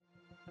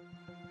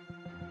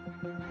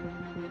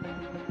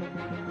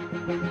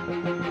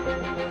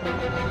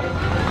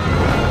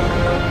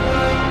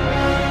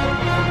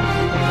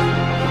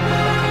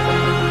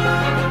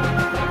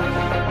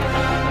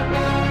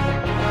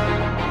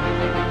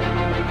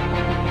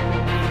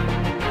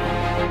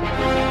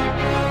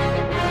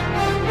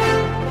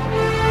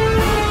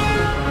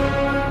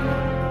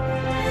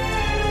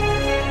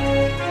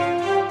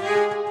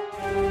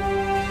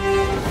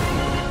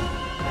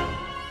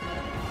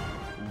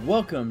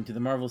Welcome to the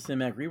Marvel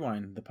Cinematic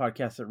Rewind, the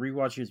podcast that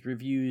rewatches,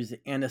 reviews,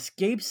 and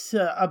escapes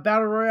a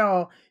battle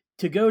royale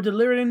to go to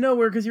literally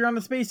nowhere because you're on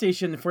the space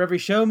station for every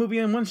show, movie,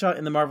 and one-shot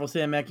in the Marvel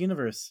Cinematic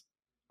Universe.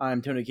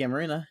 I'm Tony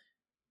Camarena.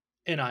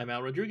 And I'm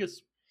Al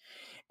Rodriguez.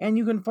 And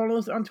you can follow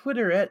us on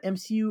Twitter at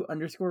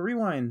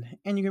MCU_Rewind.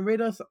 And you can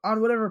rate us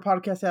on whatever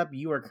podcast app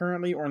you are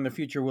currently or in the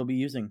future will be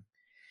using.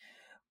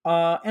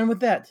 And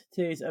with that,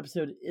 today's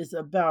episode is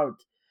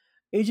about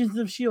Agents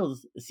of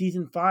S.H.I.E.L.D.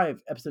 Season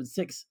 5, Episode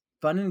 6,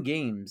 Fun and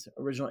Games.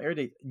 Original air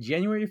date,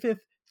 January 5th,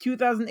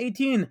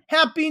 2018.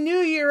 Happy New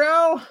Year,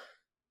 Al!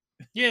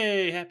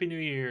 Yay, Happy New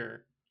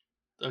Year.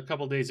 A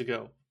couple days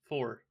ago.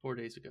 Four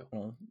days ago.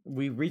 Well,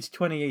 we reached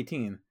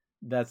 2018.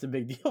 That's a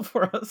big deal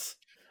for us.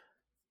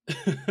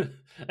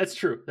 That's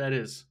true. That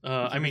is.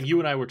 I mean, you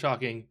and I were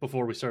talking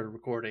before we started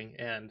recording,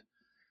 and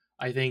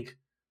I think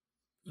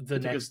the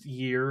next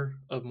year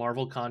of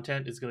Marvel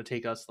content is going to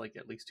take us like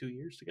at least 2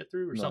 years to get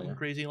through or something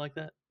crazy like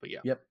that. But yeah.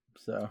 Yep.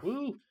 So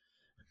woo.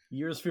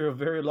 Years feel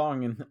very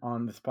long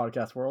on this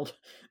podcast world.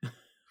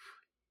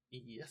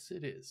 Yes,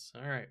 it is.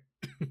 All right.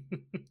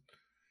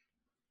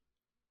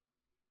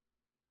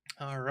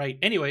 All right.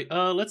 Anyway,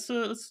 let's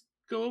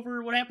go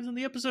over what happens in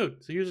the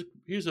episode. So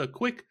here's a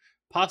quick,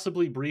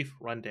 possibly brief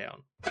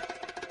rundown.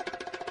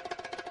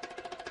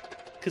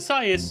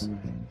 Cassius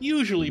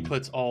usually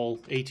puts all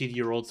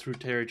 18-year-olds through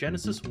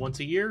Terrigenesis once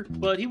a year,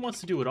 but he wants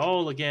to do it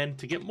all again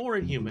to get more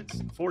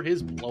Inhumans for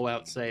his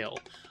blowout sale.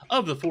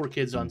 Of the 4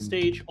 kids on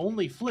stage,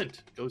 only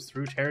Flint goes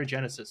through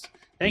Terrigenesis.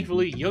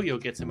 Thankfully, Yo-Yo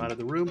gets him out of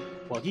the room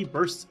while he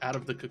bursts out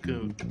of the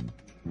cocoon.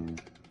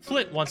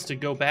 Flint wants to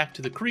go back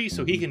to the Kree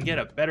so he can get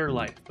a better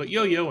life, but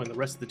Yo-Yo and the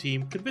rest of the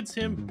team convince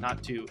him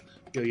not to.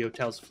 Yo-Yo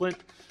tells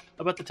Flint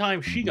about the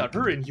time she got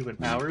her Inhuman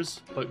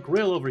powers, but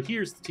Grill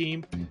overhears the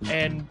team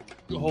and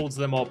holds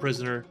them all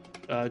prisoner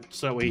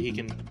so that way he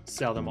can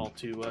sell them all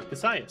to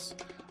Cassius.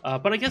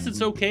 But I guess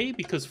it's okay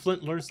because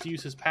Flint learns to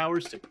use his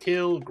powers to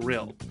kill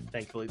Grill.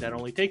 Thankfully, that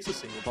only takes a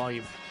single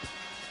volume.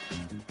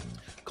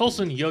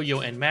 Coulson,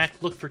 Yo-Yo, and Mac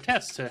look for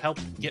Tess to help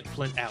get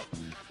Flint out.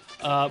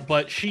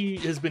 But she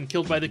has been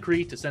killed by the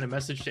Kree to send a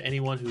message to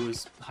anyone who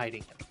is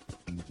hiding him.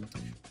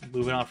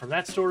 Moving on from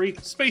that story,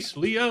 Space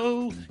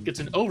Leo gets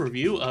an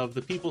overview of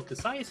the people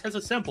Cassius has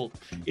assembled.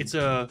 It's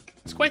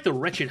quite the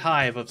wretched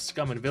hive of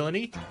scum and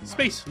villainy.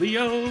 Space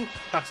Leo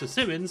talks to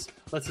Simmons,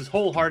 lets his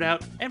whole heart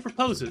out, and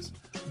proposes.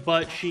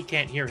 But she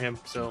can't hear him,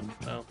 so,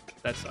 well,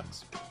 that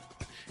sucks.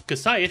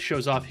 Cassius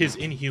shows off his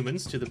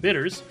Inhumans to the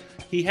bidders.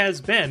 He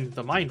has Ben,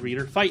 the mind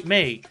reader, fight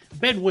May.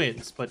 Ben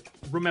wins, but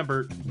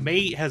remember,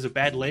 May has a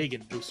bad leg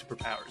and no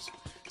superpowers.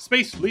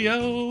 Space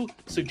Leo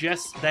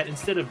suggests that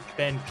instead of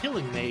Ben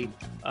killing May,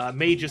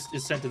 May just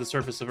is sent to the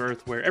surface of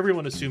Earth where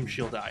everyone assumes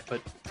she'll die.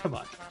 But come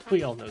on,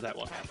 we all know that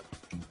won't happen.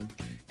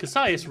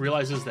 Cassius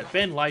realizes that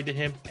Ben lied to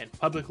him and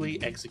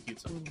publicly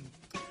executes him.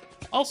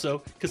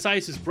 Also,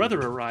 Cassius' brother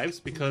arrives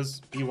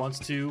because he wants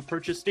to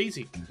purchase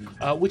Daisy,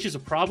 which is a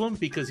problem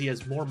because he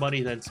has more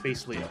money than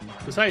Space Leo.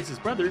 Cassius'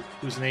 brother,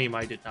 whose name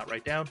I did not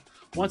write down,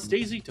 wants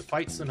Daisy to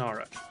fight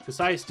Sonara.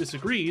 Cassius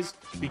disagrees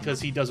because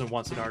he doesn't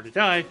want Sonara to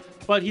die,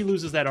 but he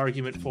loses that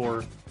argument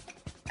for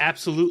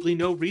absolutely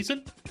no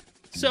reason.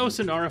 So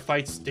Sonara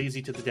fights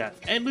Daisy to the death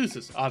and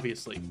loses,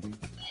 obviously.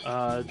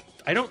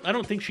 I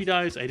don't think she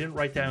dies. I didn't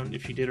write down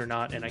if she did or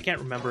not, and I can't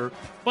remember.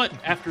 But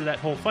after that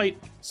whole fight,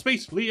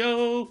 Space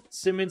Leo,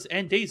 Simmons,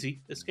 and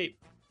Daisy escape.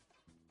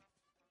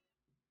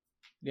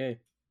 Yay.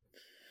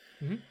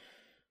 Mm-hmm.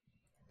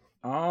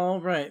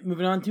 All right,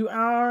 moving on to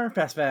our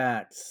Fast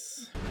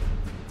Facts.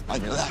 On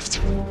your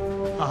left.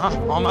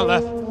 On my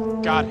left.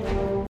 Got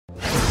it.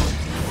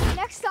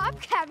 Next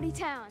stop, Cavity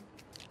Town.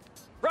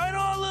 Right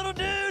on, little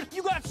dude!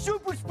 You got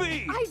super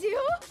speed! I do?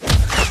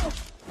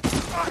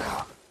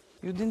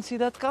 You didn't see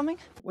that coming?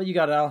 What you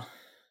got, Al?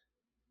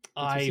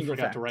 I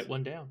forgot to write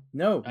one down.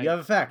 No, you have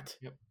a fact.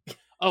 Yep.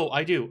 Oh,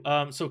 I do.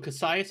 So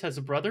Cassius has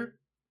a brother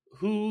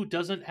who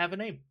doesn't have a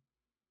name.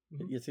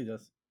 Yes, he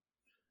does.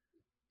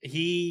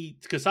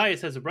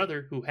 Cassius has a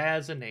brother who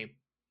has a name.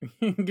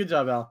 Good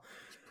job, Al.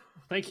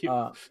 Thank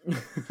you.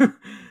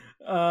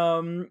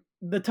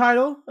 The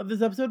title of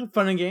this episode,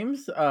 Fun and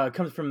Games,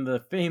 comes from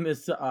the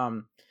famous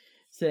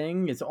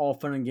saying, it's all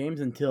fun and games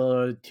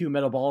until 2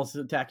 metal balls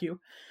attack you.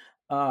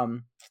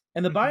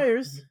 And the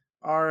buyers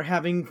are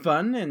having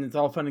fun, and it's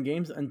all fun and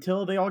games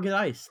until they all get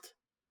iced.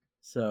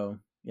 So,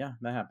 yeah,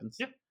 that happens.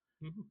 Yeah.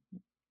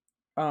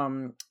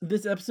 Mm-hmm.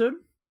 This episode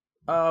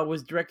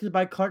was directed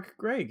by Clark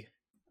Gregg,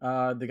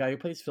 the guy who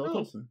plays Phil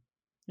Coulson.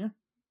 Yeah.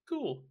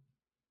 Cool.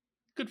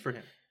 Good for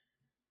him.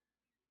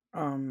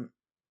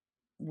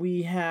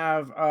 We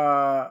have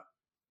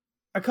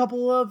a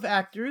couple of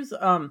actors.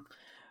 I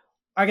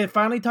can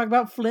finally talk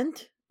about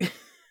Flint.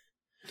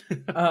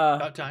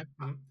 About time.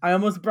 Mhm. I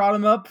almost brought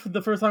him up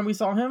the first time we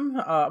saw him.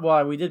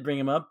 Well, we did bring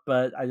him up,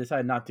 but I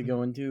decided not to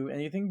go into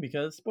anything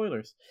because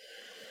spoilers.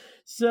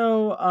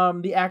 So,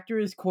 the actor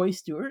is Coy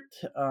Stewart.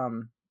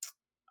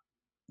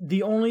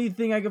 The only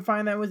thing I could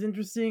find that was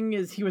interesting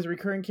is he was a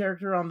recurring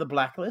character on The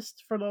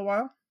Blacklist for a little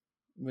while,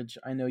 which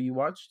I know you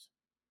watched.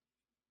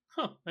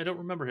 Huh, I don't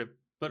remember him,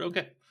 but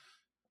okay.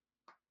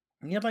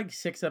 He had like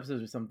 6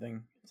 episodes or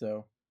something.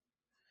 So,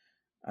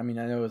 I mean,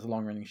 I know it was a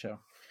long-running show.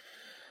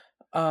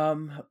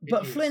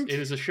 But Flint, it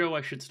is a show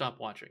I should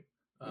stop watching.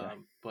 Yeah.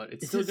 But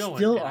it's is still it going.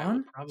 still and I will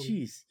on? probably-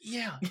 Jeez.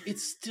 Yeah,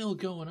 it's still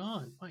going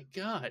on. My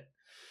God.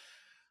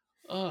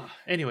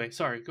 Anyway,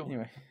 sorry. Go on.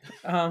 Anyway,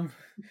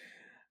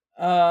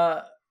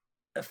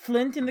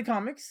 Flint in the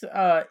comics,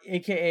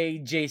 aka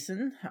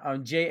Jason,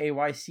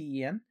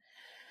 Jaycen,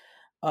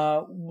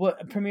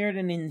 premiered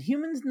in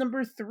Inhumans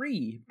number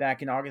 3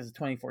 back in August of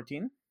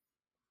 2014.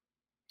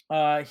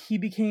 He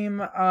became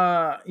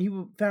he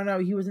found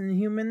out he was an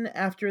Inhuman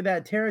after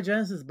that Terra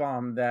Genesis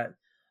bomb that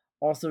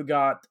also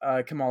got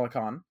Kamala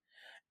Khan,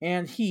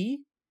 and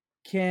he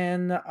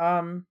can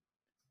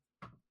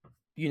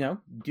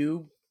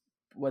do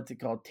what's it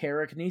called,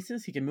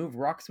 Terrakinesis. He can move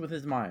rocks with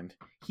his mind.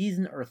 He's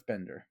an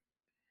earthbender.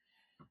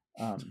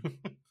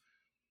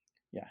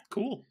 Yeah.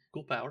 Cool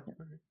power.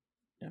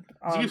 Yeah.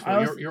 It's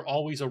useful. You're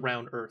always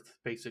around Earth,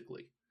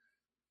 basically.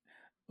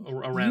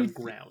 Around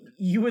ground.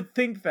 You would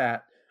think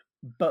that,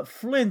 but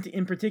Flint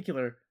in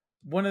particular,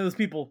 one of those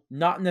people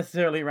not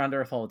necessarily around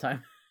Earth all the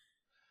time.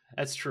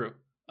 That's true.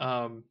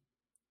 In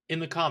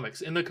the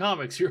comics,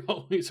 you're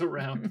always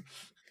around.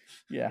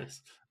 Yeah.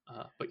 This.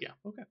 But yeah,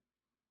 okay.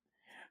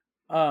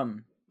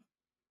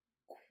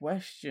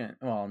 Question.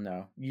 Well,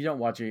 no, you don't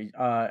watch it.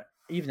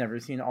 You've never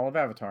seen all of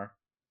Avatar,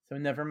 so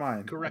never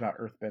mind about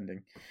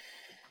earthbending.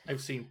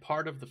 I've seen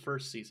part of the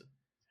first season.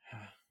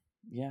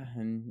 Yeah,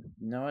 and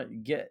you know what?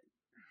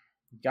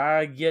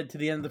 Gotta get to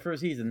the end of the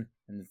first season,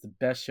 and it's the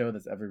best show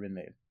that's ever been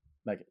made.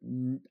 Like,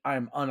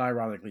 I'm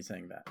unironically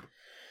saying that.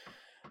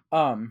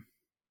 All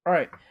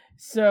right.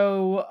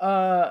 So,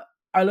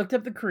 I looked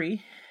up the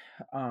Kree.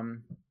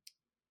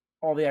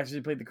 All the actors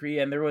who played the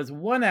Kree, and there was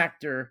one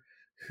actor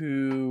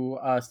who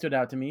stood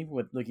out to me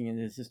with looking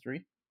into his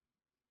history.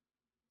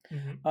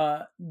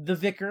 Mm-hmm. The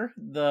Vicar,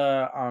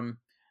 the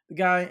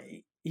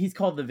guy, he's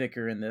called the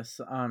Vicar in this.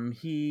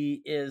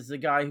 He is the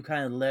guy who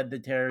kind of led the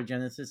Terra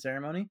Genesis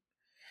ceremony.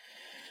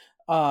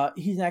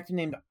 He's an actor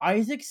named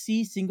Isaac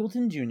C.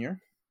 Singleton Jr.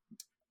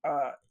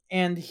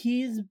 And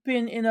he's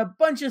been in a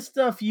bunch of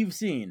stuff you've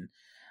seen.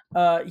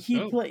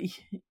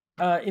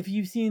 If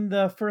you've seen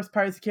the first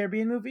Pirates of the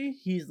Caribbean movie,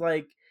 he's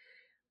like,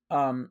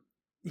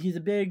 he's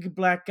a big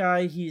black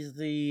guy. He's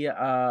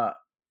the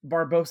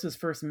Barbossa's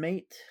first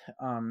mate,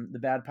 the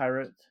bad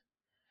pirate.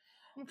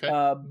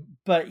 Okay.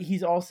 But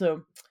he's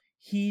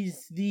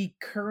the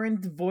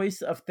current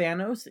voice of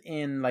Thanos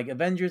in like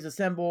Avengers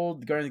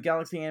Assembled, Guardians of the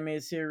Galaxy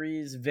animated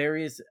series,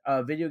 various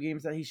video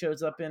games that he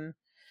shows up in.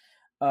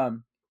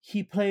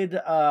 He played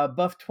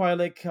Buff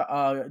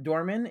Twi'lek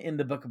Dorman in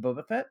the Book of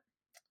Boba Fett.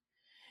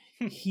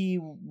 He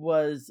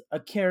was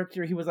a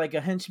character. He was like a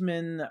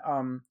henchman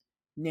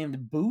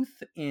named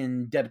Booth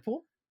in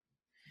Deadpool.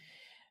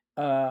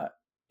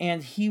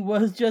 And he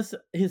was just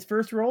his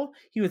first role.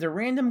 He was a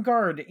random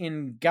guard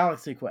in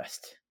Galaxy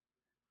Quest.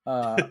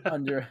 So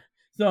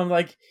I'm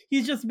like,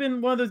 he's just been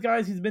one of those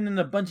guys who's been in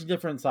a bunch of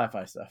different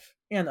sci-fi stuff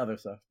and other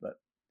stuff, but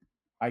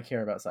I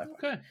care about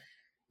sci-fi.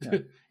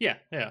 Okay. Yeah.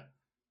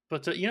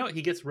 But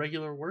he gets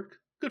regular work.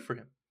 Good for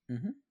him.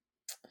 Mm-hmm.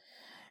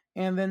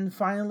 And then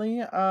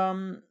finally,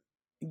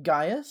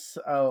 Gaius,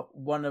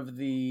 one of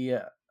the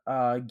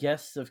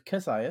guests of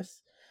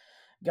Cassius.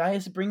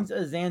 Gaius brings a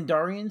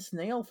Xandarian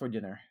snail for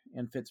dinner,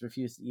 and Fitz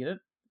refused to eat it.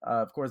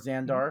 Of course,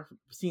 Xandar,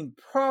 seen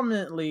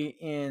prominently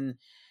in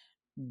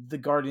the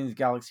Guardians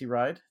Galaxy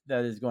ride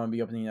that is going to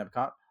be opening in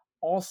Epcot.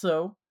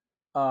 Also,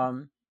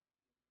 Guardians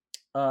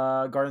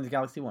of the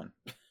Galaxy 1.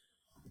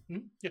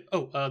 Yeah.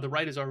 Oh, the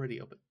ride is already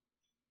open.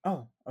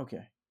 Oh,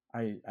 okay.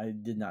 I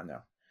did not know.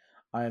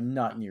 I am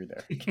not near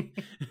there.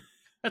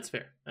 That's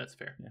fair.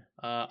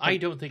 Yeah. I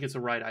don't think it's a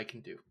ride I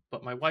can do,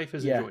 but my wife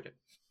has enjoyed it.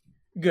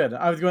 Good.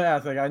 I was going to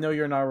ask, I know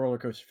you're not a roller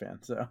coaster fan,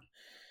 so.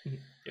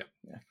 Yeah.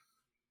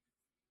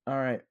 All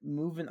right,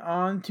 moving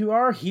on to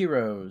our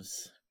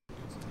heroes.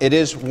 It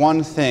is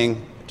one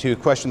thing to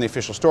question the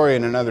official story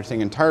and another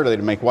thing entirely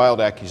to make wild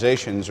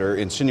accusations or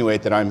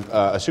insinuate that I'm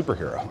a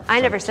superhero.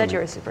 I never said you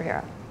were a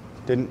superhero.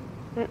 Didn't?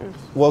 Mm-mm.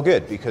 Well,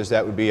 good, because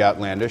that would be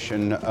outlandish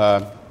and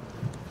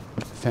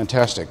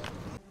fantastic.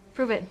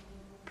 Prove it.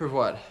 Prove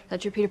what?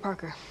 That you're Peter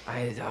Parker.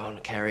 I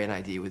don't carry an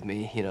ID with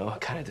me,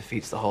 it kind of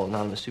defeats the whole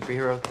anonymous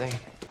superhero thing.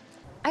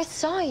 I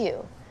saw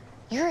you.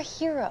 You're a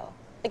hero.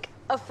 Like,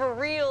 a for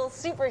real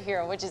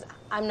superhero, which is,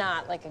 I'm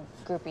not like a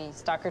groupie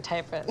stalker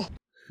type.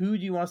 Who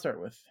do you want to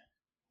start with?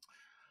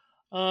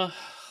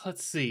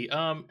 Let's see.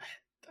 I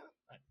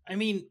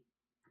mean,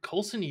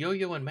 Coulson,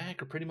 Yo-Yo, and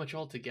Mac are pretty much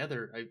all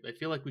together. I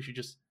feel like we should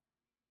just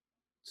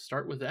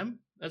start with them.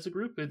 as a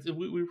group.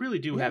 We really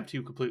do have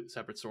two completely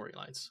separate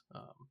storylines.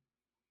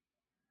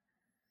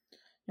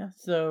 They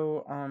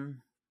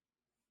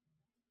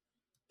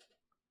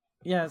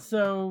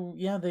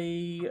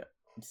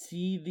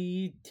see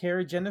the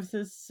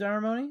Terrigenesis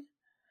ceremony.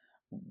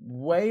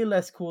 Way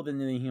less cool than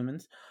the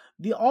Inhumans.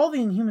 All the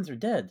Inhumans are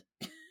dead.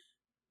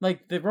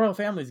 Like, the royal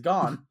family's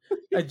gone.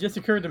 It just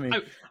occurred to me.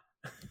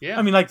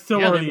 I mean, like,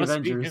 so are the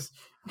Avengers.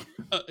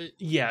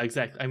 Yeah,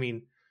 exactly. I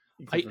mean,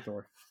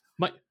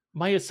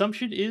 my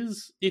assumption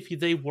is if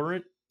they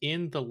weren't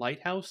in the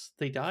lighthouse,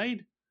 they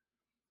died,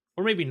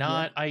 or maybe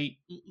not. Yeah.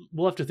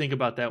 We'll have to think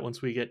about that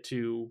once we get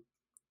to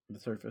the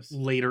surface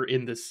later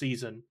in this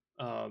season.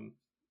 I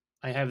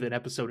have that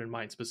episode in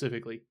mind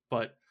specifically,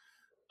 but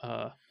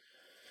we'll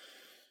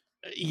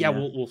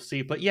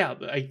see. But yeah,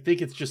 I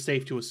think it's just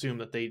safe to assume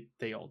that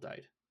they all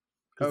died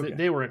because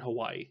they were in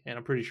Hawaii, and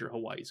I'm pretty sure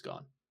Hawaii's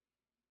gone.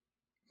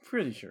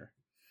 Pretty sure.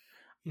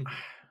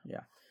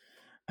 Yeah.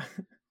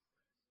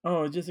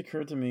 It just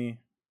occurred to me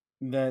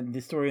that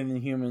the story of the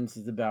Inhumans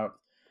is about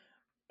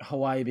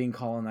Hawaii being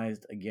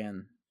colonized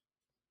again.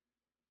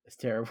 It's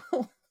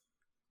terrible.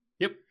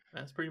 Yep,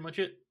 that's pretty much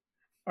it.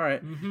 All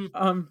right.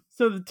 Mm-hmm.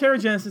 So the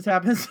Terrigenesis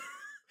happens,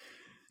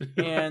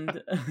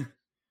 and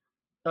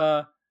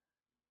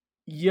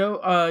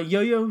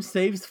Yo-Yo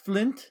saves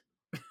Flint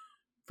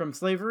from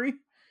slavery.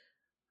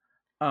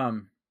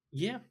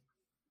 Yeah.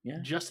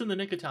 Just in the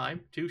nick of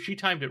time, too. She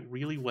timed it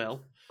really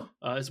well,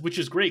 which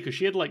is great because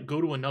she had to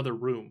go to another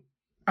room.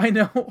 I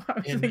know.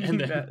 I was thinking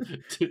that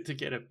to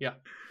get him. Yeah.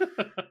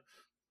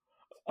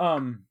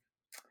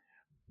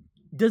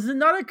 Does it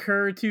not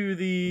occur to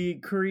the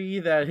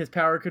Kree that his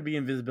power could be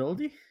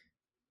invisibility?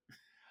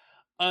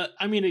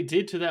 I mean, it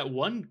did to that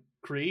one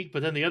Kree,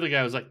 but then the other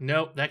guy was like,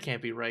 "Nope, that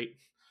can't be right."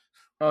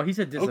 Oh, he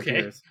said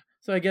disappears. Okay.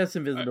 So I guess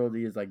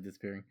invisibility is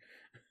disappearing.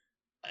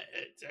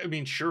 I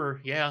mean, sure,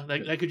 yeah.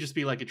 That could just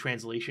be a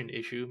translation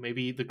issue.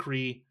 Maybe the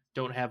Kree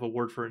don't have a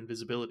word for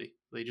invisibility.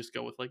 They just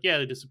go with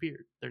they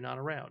disappeared. They're not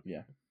around.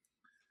 Yeah.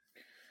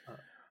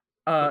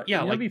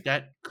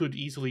 That could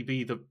easily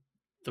be the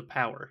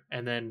power,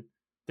 and then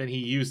he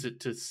used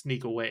it to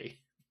sneak away.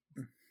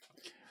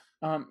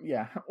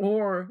 Yeah.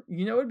 Or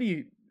it'd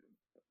be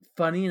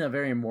funny in a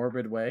very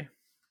morbid way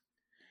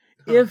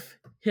if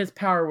his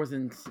power was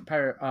in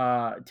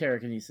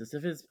Terrikinesis.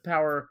 If his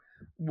power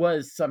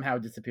was somehow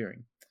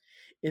disappearing.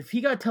 If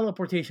he got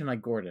teleportation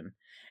like Gordon,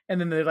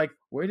 and then they're like,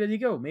 where did he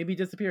go? Maybe he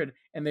disappeared.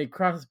 And they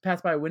pass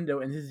by a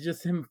window, and it's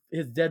just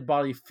his dead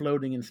body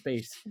floating in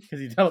space because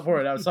he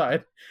teleported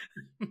outside.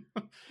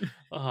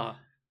 Yeah.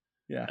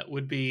 That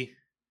would be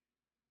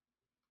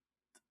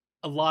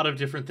a lot of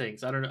different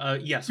things. I don't know.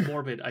 Yes,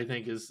 morbid, I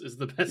think, is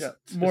the best. Yeah,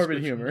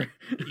 morbid humor.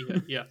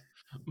 Yeah.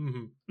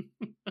 Mm-hmm.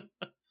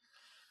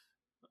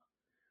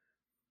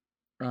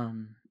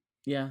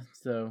 Yeah,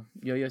 so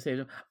Yo-Yo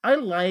saved him. I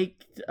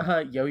liked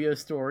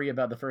Yo-Yo's story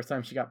about the first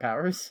time she got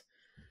powers.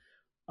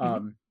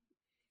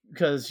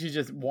 Because she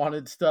just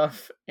wanted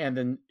stuff, and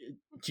then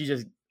she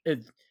just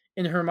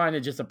in her mind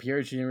it just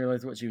appeared. She didn't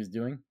realize what she was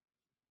doing.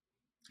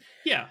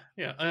 Yeah.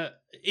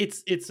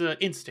 It's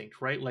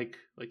instinct, right? Like,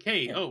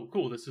 hey, oh,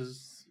 cool, this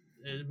is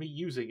me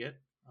using it.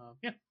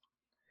 Yeah.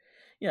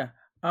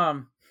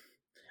 I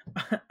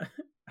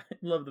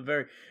love the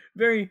very,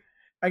 very.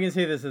 I can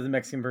say this as a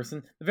Mexican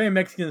person. The very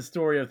Mexican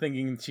story of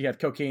thinking she had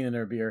cocaine in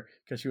her beer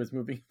because she was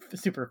moving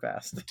super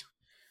fast.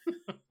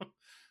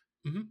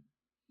 Mm-hmm.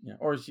 Yeah,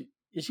 or is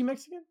she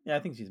Mexican? Yeah,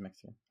 I think she's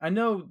Mexican. I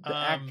know the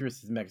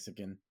actress is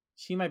Mexican.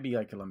 She might be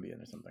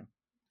Colombian or something.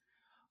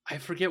 I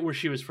forget where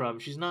she was from.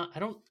 She's not. I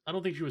don't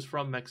think she was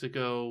from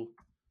Mexico.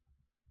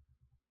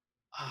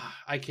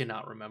 I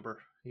cannot remember.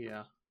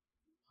 Yeah,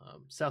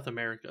 South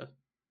America.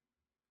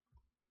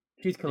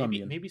 She's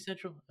Colombian. Maybe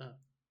Central.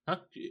 Huh?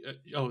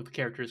 The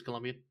character is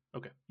Colombian.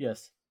 Okay.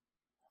 Yes.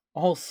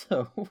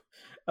 Also,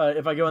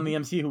 if I go on the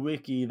MCU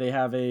wiki, they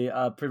have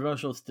a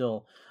promotional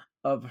still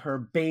of her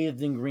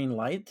bathed in green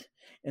light,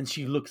 and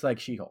she looks like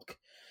She-Hulk.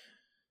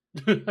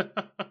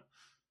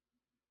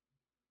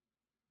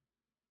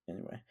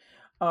 Anyway,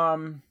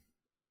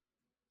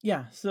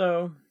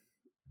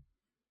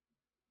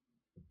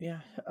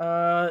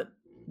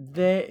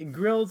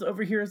 Grills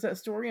overhears that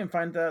story and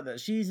finds out that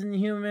she's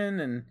Inhuman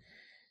and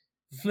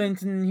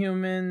Flint's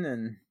Inhuman,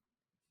 and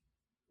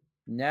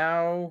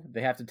now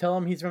they have to tell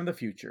him he's from the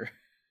future.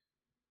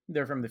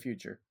 They're from the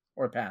future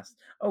or past.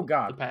 Oh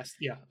God, the past.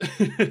 Yeah,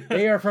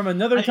 they are from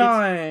another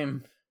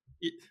time.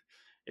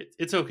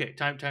 It's okay.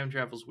 Time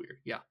travel's weird.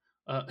 Yeah.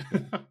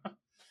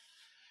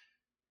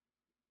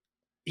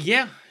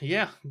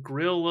 Yeah.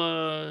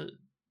 Grill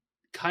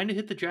kind of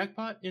hit the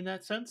jackpot in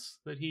that sense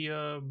that he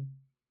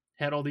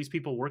had all these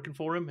people working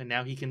for him, and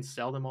now he can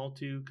sell them all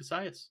to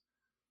Cassius.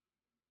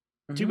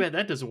 Mm-hmm. Too bad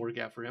that doesn't work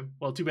out for him.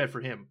 Well, too bad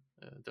for him.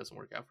 It doesn't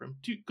work out for him.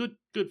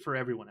 Good for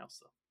everyone else,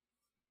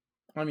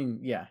 though. I mean,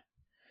 yeah.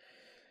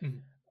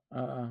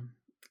 Mm-hmm.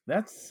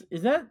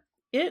 Is that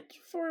it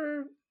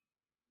for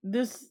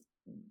this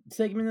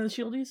segment of the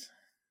Shieldies?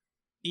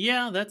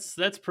 Yeah,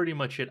 that's pretty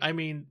much it. I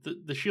mean,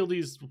 the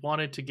Shieldies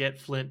wanted to get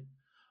Flint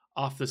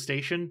off the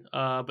station,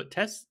 but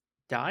Tess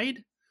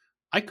died,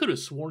 I could have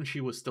sworn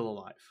she was still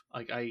alive.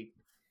 Like I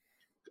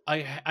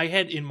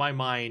had in my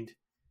mind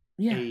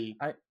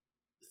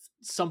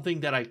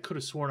something that I could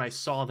have sworn I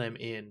saw them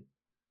in,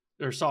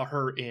 or saw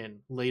her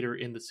in later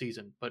in the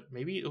season, but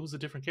maybe it was a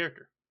different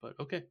character. But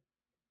okay.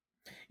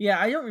 Yeah,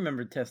 I don't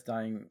remember Tess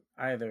dying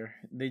either.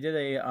 They did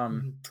a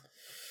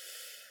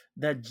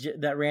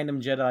that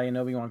random Jedi in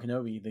Obi-Wan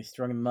Kenobi. They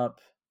strung him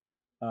up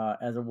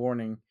as a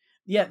warning.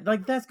 Yeah,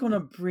 like that's gonna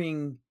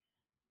bring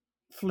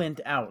Flint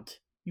out.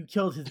 You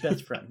killed his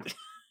best friend.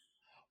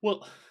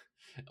 Well,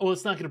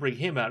 it's not gonna bring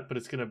him out, but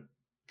it's gonna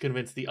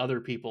convince the other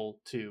people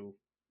to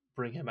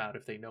bring him out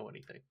if they know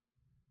anything.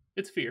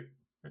 It's fear.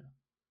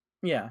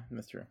 Yeah,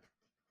 that's true.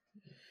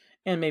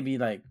 And maybe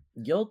like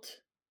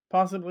guilt,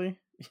 possibly.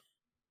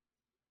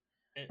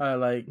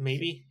 Like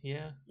maybe,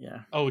 yeah.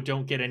 Yeah. Oh,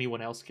 don't get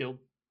anyone else killed.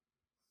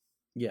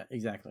 Yeah,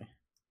 exactly.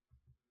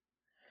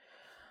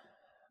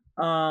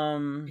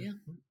 Yeah.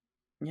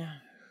 Yeah.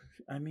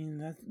 I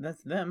mean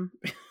that's them.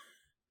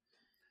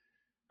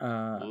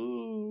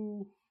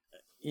 Ooh.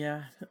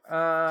 Yeah.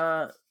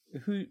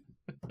 Who?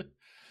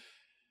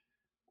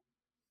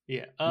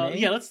 Yeah.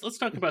 Yeah. Let's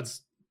talk about.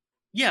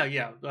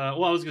 Yeah.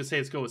 Well, I was gonna say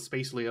let's go with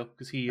Space Leo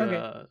because he.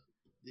 Okay.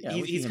 Yeah,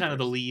 he's kind of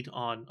the lead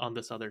on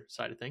this other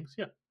side of things.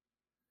 Yeah.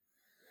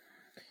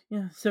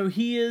 Yeah. So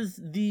he is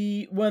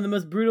one of the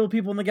most brutal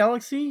people in the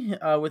galaxy,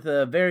 with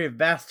a very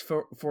vast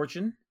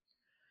fortune.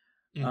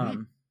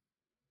 Mm-hmm.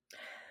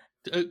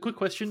 Quick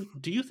question: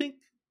 Do you think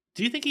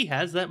he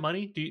has that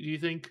money? Do you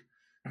think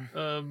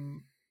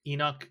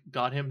Enoch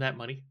got him that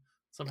money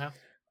somehow?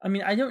 I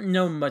mean, I don't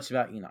know much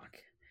about Enoch,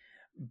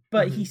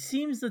 but he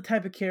seems the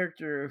type of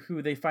character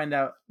who they would find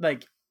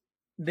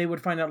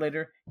out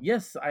later.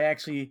 Yes, I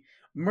actually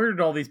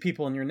murdered all these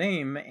people in your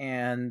name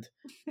and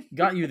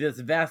got you this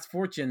vast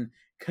fortune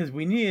because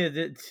we needed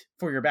it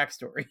for your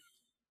backstory.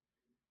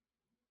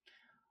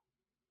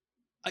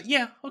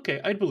 Yeah.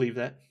 Okay, I'd believe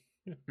that.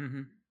 Yeah.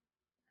 Mm-hmm.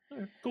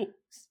 Right, cool.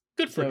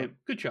 Good for him.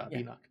 Good job, yeah.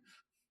 Enoch.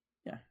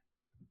 Yeah.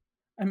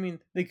 I mean,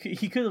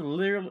 he could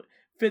have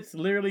Fitz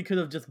literally could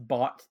have just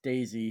bought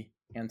Daisy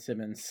and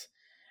Simmons,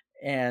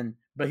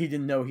 but he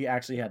didn't know he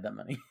actually had that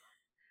money.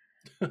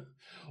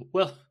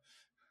 Well,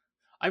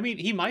 I mean,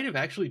 he might have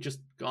actually just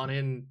gone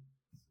in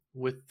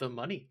with the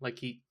money. Like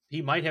he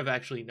might have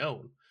actually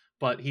known,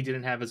 but he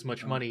didn't have as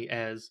much money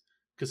as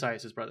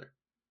Cassius' brother.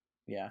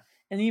 Yeah.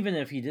 And even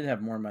if he did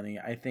have more money,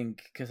 I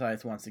think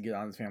Cassius wants to get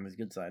on his family's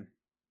good side.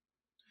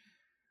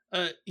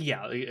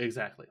 Yeah,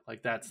 exactly.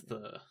 Like that's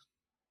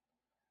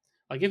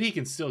like if he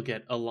can still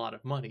get a lot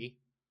of money,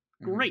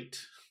 great.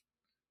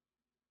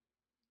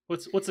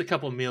 What's a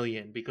couple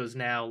million? Because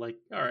now, like,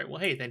 all right, well,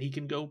 hey, then he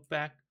can go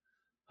back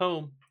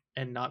home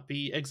and not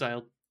be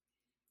exiled.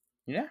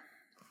 Yeah.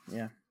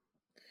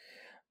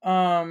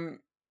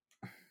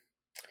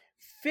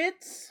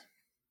 Fitz.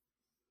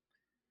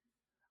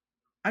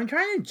 I'm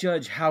trying to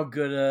judge how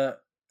good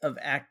of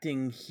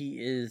acting he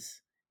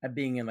is at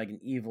being in like an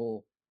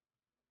evil,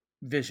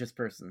 vicious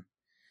person,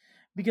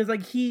 because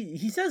like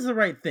he says the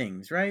right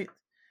things, right?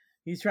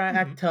 He's trying to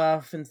act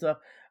tough and stuff,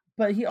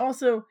 but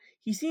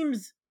he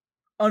seems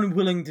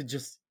unwilling to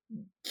just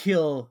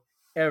kill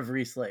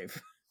every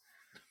slave,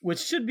 which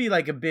should be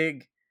like a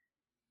big,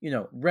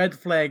 red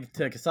flag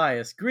to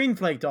Cassius, green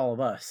flag to all of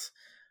us.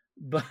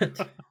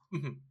 But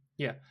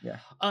yeah.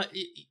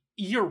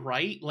 You're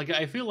right. Like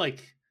I feel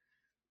like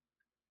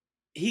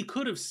he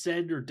could have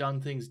said or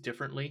done things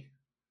differently.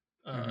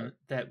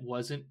 That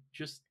wasn't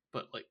just,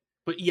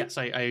 but yes,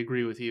 I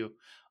agree with you.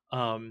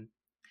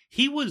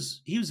 He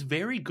was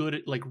very good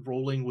at like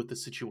rolling with the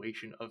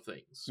situation of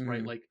things,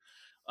 right? Like,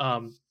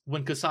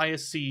 when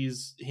Cassius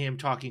sees him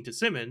talking to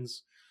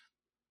Simmons,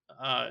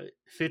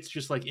 Fitz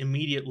just like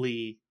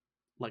immediately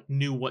like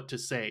knew what to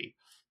say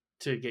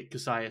to get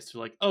Cassius to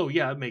like, oh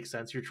yeah, it makes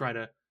sense. You're trying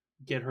to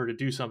get her to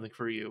do something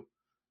for you.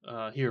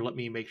 Here, let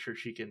me make sure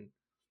she can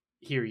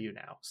hear you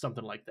now.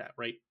 Something like that,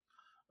 right?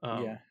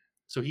 Yeah.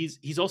 So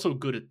he's also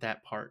good at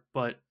that part.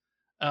 But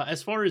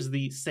as far as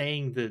the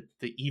saying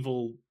the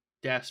evil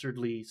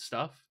dastardly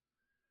stuff,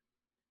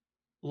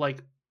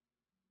 like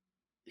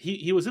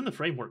he was in the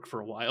framework for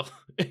a while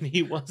and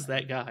he was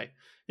that guy.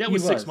 That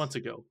was 6 months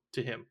ago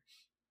to him.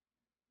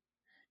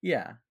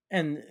 Yeah.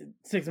 And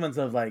 6 months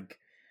of like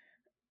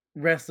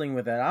wrestling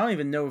with that. I don't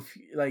even know if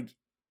like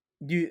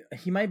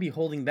he might be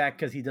holding back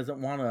because he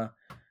doesn't want to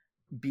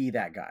be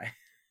that guy.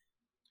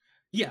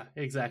 Yeah,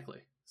 exactly.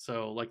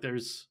 So like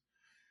there's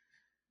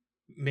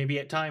maybe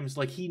at times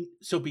like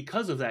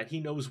because of that he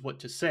knows what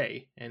to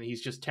say and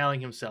he's just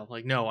telling himself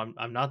like, no,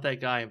 I'm not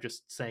that guy, I'm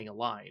just saying a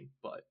line.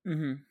 But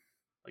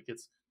like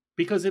it's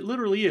because it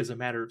literally is a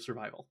matter of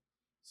survival.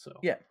 So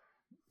yeah,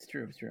 it's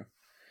true.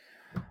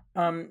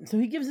 So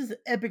he gives this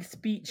epic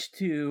speech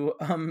to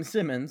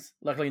Simmons,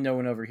 luckily no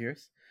one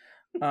overhears,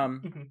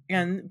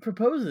 and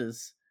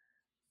proposes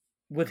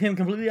with him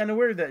completely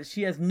unaware that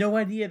she has no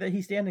idea that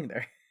he's standing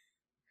there.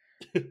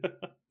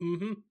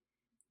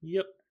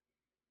 Yep.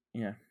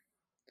 Yeah.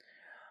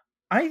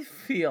 I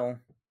feel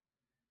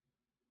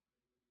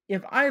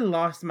if I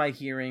lost my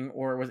hearing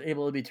or was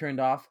able to be turned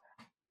off,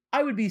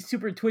 I would be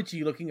super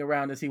twitchy looking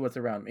around to see what's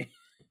around me.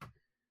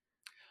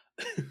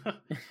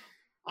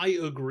 I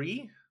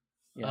agree.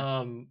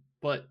 Yeah.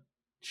 But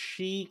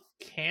she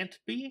can't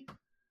be.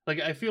 Like,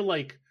 I feel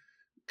like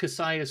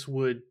Cassius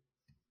would,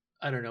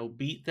 I don't know,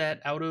 beat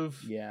that out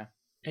of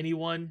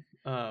anyone.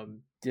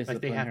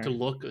 Like, they have to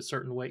look a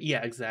certain way.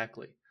 Yeah,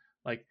 exactly.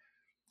 Like,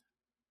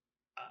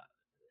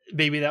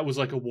 maybe that was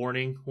like a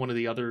warning one of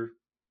the other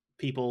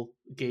people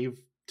gave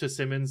to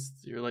Simmons.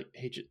 You're like,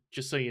 hey,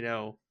 just so you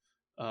know,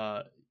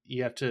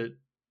 you have to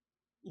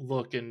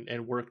look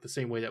and work the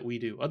same way that we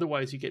do.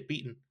 Otherwise, you get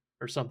beaten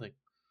or something.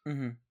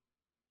 Mm-hmm.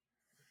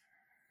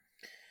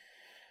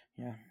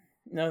 Yeah.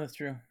 No, that's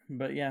true.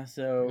 But yeah,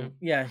 so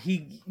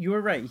you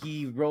were right.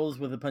 He rolls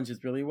with the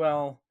punches really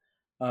well.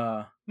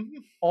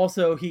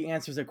 Also, he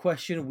answers a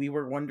question we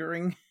were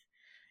wondering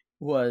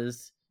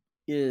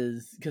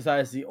is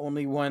Cassius the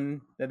only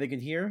one that they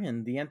could hear?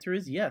 And the answer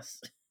is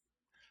yes.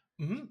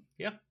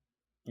 Yeah.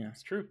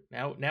 It's true.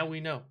 Now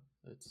we know.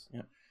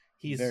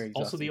 He's very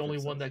also the only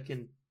one that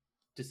can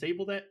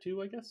disable that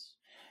too, I guess.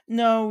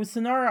 No,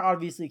 Sonara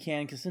obviously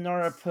can, because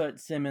Sonara put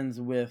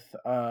Simmons with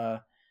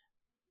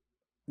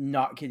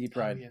not Kitty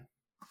Pryde. Oh,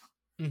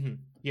 yeah.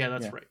 Yeah,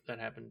 that's right. That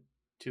happened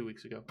 2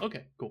 weeks ago.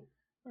 Okay, cool.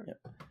 Right. Yep.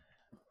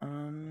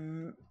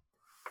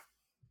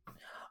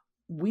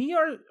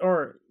 May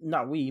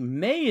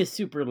is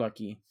super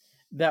lucky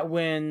that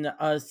when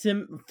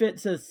Fit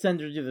says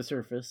send her to the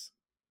surface,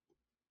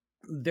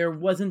 there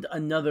wasn't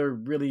another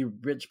really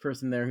rich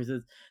person there who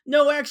says,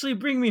 no, actually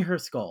bring me her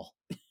skull.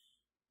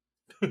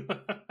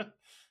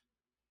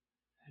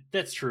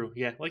 That's true.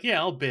 Yeah. Like,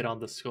 yeah, I'll bid on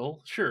the skull.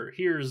 Sure.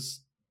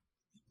 Here's,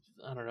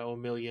 I don't know,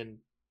 1 million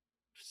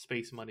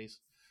space monies.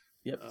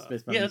 Yep.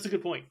 Space monies. Yeah, that's a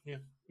good point. Yeah.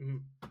 Mm-hmm.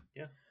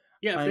 Yeah.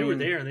 Yeah. If they were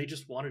there and they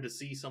just wanted to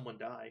see someone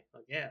die,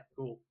 like, yeah,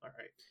 cool. All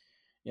right.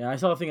 Yeah. I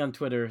saw a thing on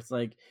Twitter. It's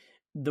like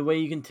the way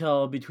you can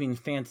tell between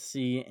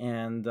fantasy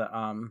and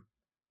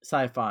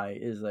sci-fi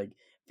is like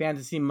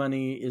fantasy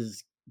money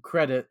is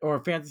credit,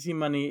 or fantasy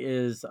money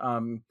is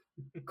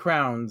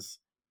crowns,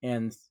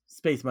 and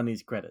space money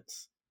is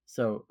credits.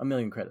 So 1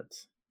 million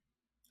credits.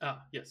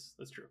 Ah, yes,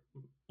 that's true.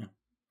 Yeah.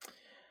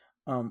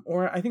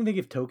 Or I think they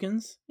give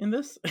tokens in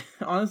this,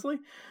 honestly.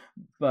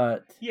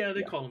 But yeah,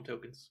 they call them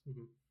tokens.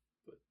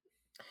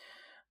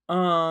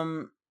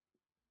 Yeah,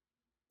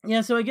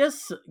 so I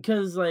guess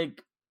because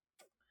like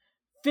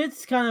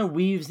Fitz kind of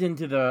weaves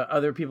into the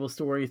other people's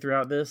story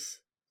throughout this,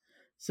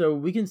 so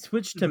we can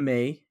switch to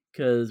May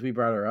because we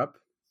brought her up.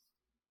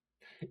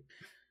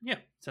 Yeah,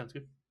 sounds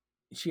good.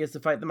 She has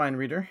to fight the mind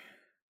reader.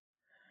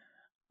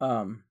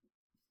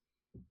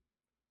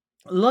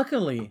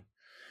 Luckily,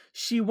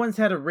 she once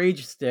had a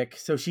rage stick,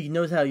 so she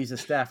knows how to use a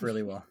staff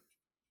really well.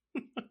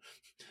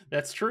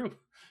 That's true.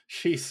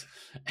 She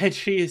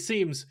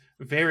seems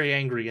very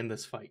angry in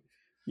this fight.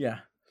 Yeah.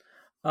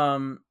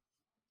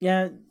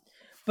 Yeah,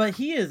 but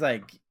he is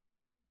like,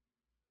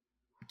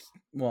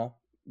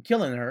 well,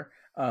 killing her,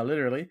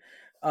 literally,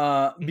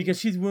 because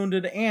she's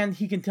wounded, and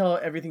he can tell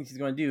everything she's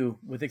going to do,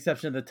 with the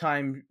exception of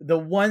the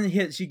one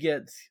hit she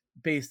gets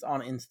based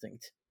on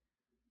instinct.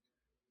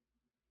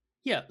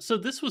 Yeah, so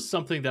this was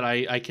something that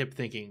I kept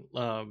thinking,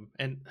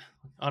 and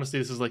honestly,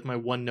 this is like my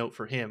one note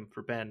for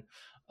Ben.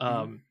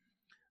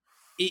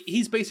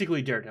 He's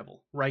basically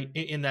Daredevil, right?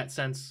 In that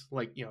sense,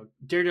 like, you know,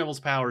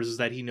 Daredevil's powers is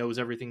that he knows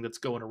everything that's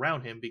going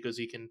around him because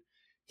he can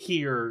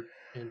hear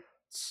and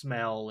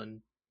smell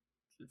and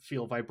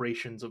feel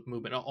vibrations of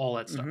movement, all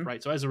that stuff,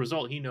 right? So as a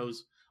result, he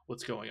knows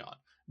what's going on.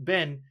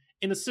 Ben,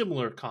 in a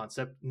similar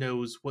concept,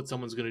 knows what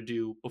someone's going to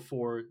do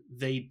before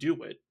they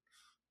do it,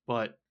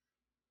 but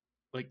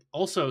like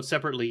also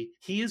separately,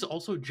 he is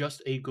also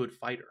just a good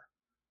fighter.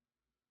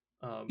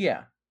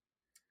 Yeah,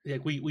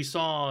 like we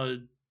saw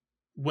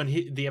when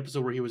the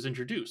episode where he was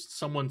introduced,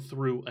 someone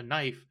threw a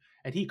knife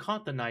and he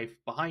caught the knife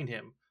behind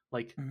him.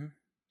 Like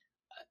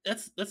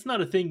that's not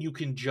a thing you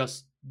can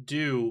just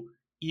do.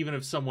 Even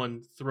if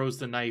someone throws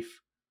the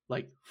knife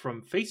like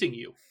from facing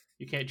you,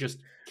 you can't just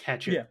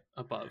catch it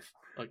above.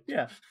 Like,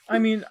 yeah, I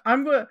mean,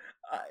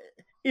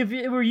 if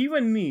it were you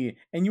and me,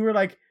 and you were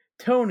like,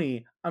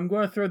 Tony, I'm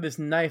going to throw this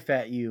knife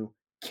at you,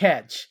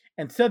 catch,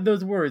 and said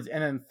those words,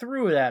 and then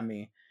threw it at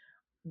me,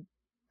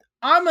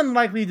 I'm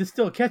unlikely to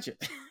still catch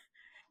it.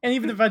 And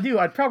even if I do,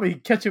 I'd probably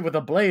catch it with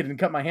a blade and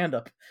cut my hand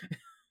up.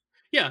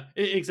 Yeah,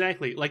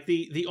 exactly. Like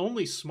the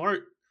only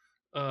smart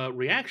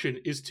reaction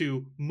is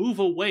to move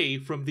away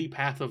from the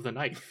path of the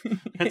knife.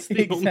 That's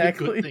the only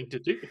good thing to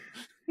do.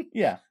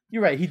 Yeah,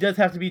 you're right. He does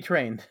have to be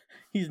trained.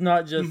 He's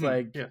not just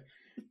like,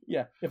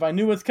 if I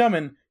knew what's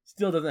coming,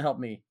 still doesn't help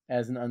me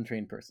as an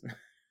untrained person.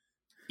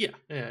 Yeah,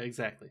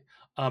 exactly.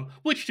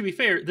 Which, to be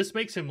fair, this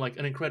makes him like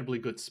an incredibly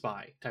good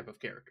spy type of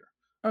character.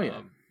 Oh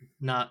yeah.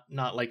 Not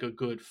like a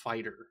good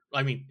fighter.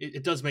 I mean,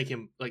 it does make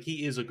him like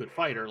he is a good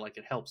fighter. Like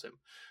it helps him.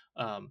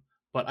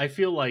 But I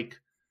feel like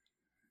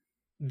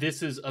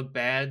this is a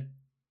bad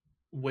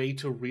way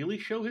to really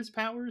show his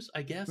powers.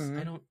 I guess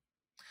I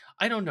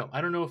don't know.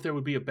 I don't know if there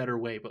would be a better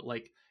way. But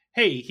like,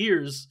 hey,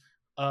 here's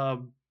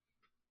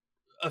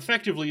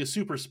effectively a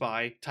super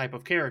spy type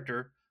of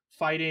character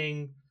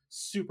fighting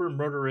super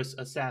murderous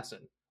assassin.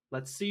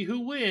 Let's see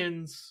who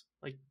wins.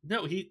 Like,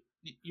 no,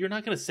 you're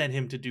not going to send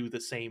him to do the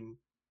same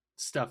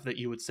stuff that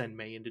you would send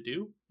May in to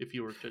do if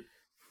you were to,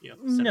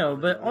 send No, her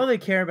to but do all it. they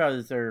care about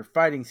is their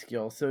fighting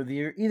skill. So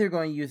they're either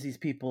going to use these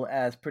people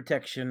as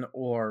protection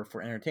or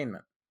for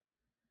entertainment.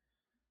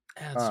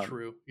 That's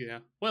true. Yeah.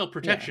 Well,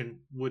 protection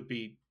would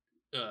be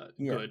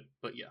good,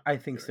 but yeah. I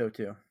think so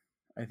too.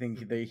 I think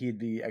he'd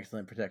be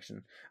excellent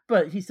protection,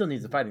 but he still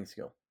needs a fighting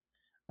skill.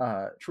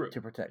 True.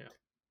 To protect.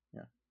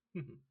 Yeah.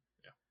 Mm-hmm.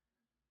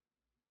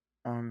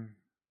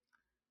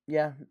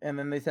 Yeah, and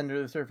then they send her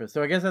to the surface.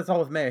 So I guess that's all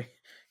with May.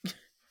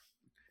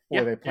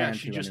 They plan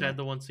she to just anyway. had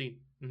the one scene.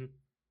 Mm-hmm.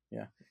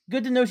 Yeah.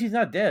 Good to know she's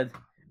not dead.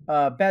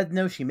 Bad to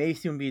know she may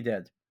soon be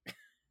dead.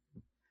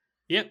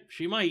 Yep,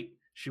 she might.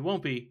 She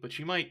won't be, but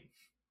she might.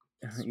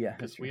 Yeah.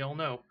 Because we all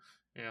know.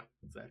 Yeah,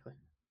 exactly.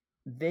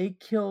 They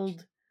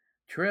killed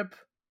Trip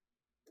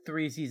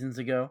 3 seasons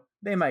ago.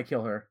 They might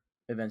kill her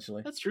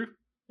eventually. That's true.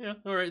 Yeah.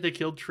 All right. They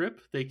killed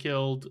Trip. They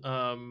killed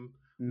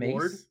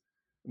Mace.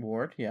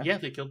 Ward, yeah. Yeah,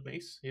 they killed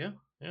Mace. Yeah,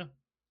 yeah.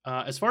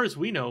 As far as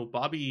we know,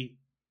 Bobby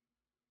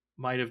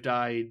might have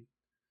died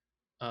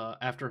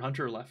after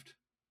Hunter left.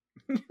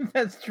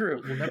 That's true.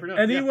 We'll never know.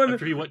 Anyone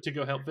after he went to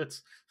go help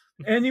Fitz.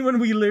 Anyone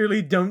we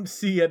literally don't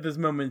see at this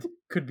moment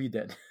could be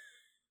dead.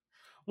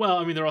 Well,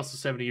 I mean, they're also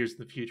 70 years in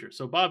the future,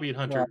 so Bobby and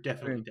Hunter are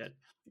definitely dead.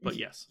 But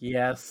yes.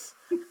 Yes.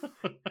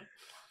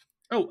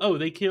 Oh,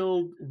 they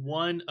killed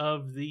one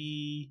of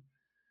the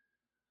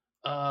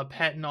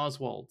Patton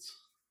Oswalds.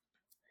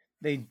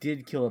 They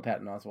did kill a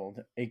Patton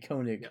Oswalt, a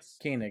Koenig. Yes.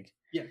 Koenig.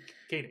 Yeah,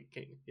 Koenig,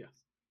 yes.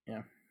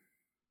 Yeah.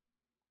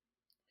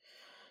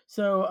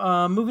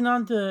 So, moving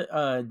on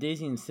to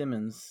Daisy and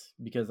Simmons,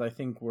 because I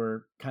think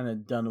we're kind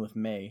of done with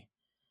May.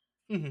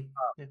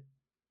 Mm-hmm.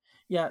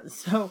 Yeah,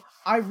 so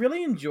I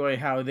really enjoy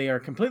how they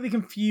are completely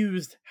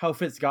confused how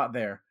Fitz got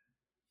there.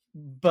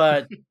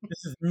 But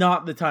this is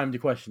not the time to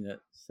question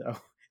it, so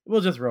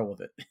we'll just roll with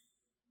it.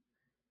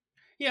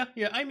 Yeah,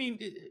 I mean...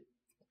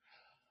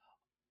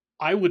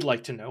 I would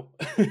like to know,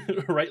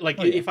 right? Like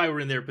if I were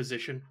in their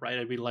position, right?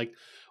 I'd be like,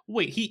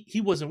 wait, he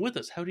wasn't with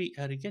us. How did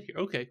he get here?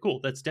 Okay, cool.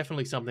 That's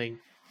definitely something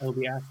I'll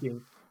be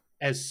asking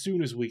as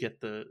soon as we get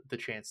the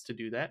chance to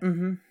do that.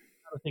 Mm-hmm.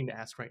 Not a thing to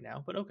ask right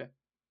now, but okay.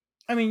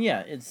 I mean,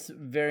 yeah, it's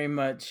very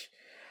much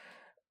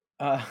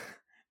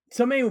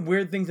so many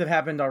weird things have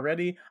happened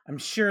already. I'm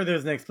sure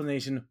there's an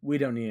explanation. We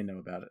don't need to know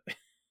about it.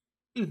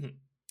 Mm-hmm.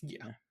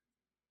 Yeah.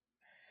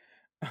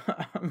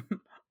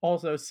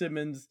 Also,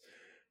 Simmons,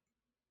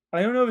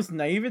 I don't know if it's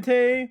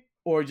naivete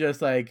or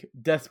just like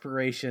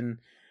desperation.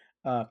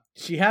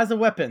 She has a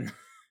weapon.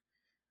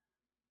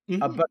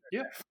 Mm-hmm.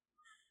 Yeah.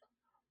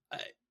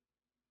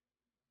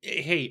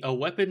 Hey, a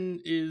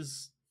weapon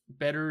is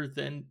better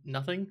than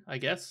nothing, I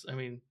guess. I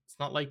mean, it's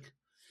not like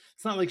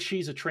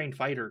she's a trained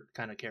fighter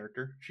kind of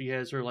character. She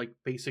has her like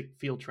basic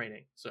field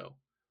training, so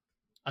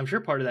I'm sure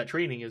part of that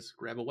training is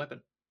grab a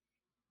weapon.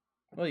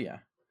 Well, yeah.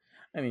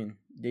 I mean,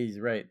 Daisy's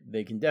right.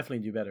 They can definitely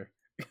do better.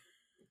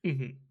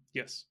 Mm-hmm.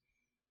 Yes.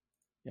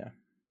 Yeah.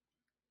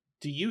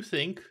 Do you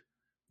think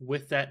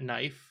with that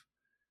knife,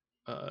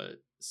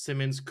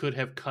 Simmons could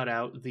have cut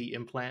out the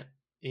implant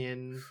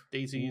in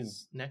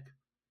Daisy's neck?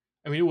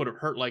 I mean, it would have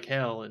hurt like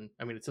hell, and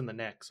I mean, it's in the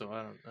neck, so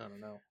I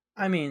don't know.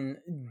 I mean,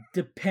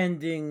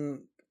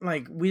 depending,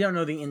 like, we don't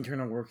know the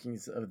internal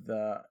workings of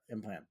the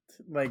implant.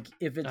 Like,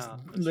 if it's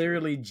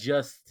literally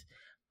just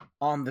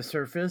on the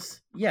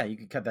surface, yeah, you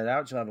could cut that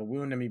out. She'll have a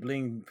wound and be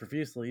bleeding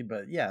profusely,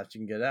 but yeah, she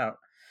can get it out.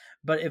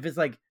 But if it's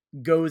like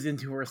goes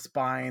into her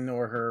spine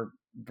or her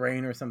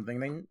brain or something,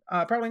 then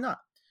probably not.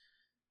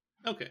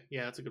 Okay,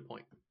 yeah, that's a good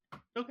point.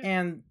 Okay.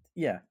 And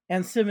yeah,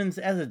 and Simmons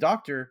as a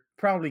doctor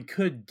probably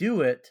could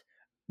do it,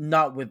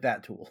 not with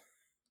that tool.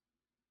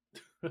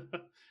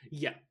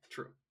 Yeah,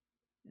 true.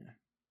 Yeah.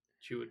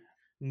 She would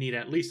need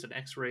at least an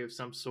X-ray of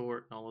some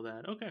sort and all of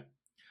that. Okay.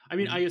 I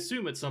mean, I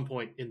assume at some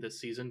point in this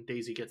season,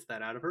 Daisy gets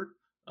that out of her.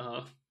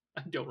 I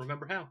don't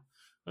remember how.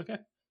 Okay.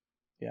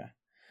 Yeah.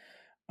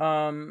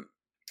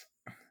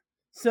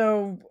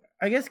 So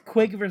I guess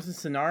Quake versus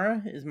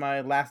Sonara is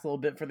my last little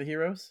bit for the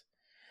heroes.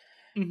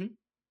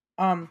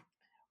 Mm-hmm.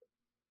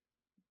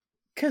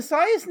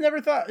 Cassius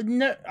never thought.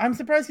 No, I'm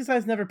surprised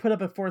Cassius never put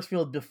up a force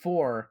field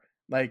before.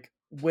 Like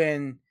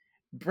when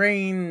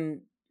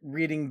Brain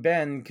reading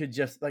Ben could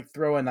just like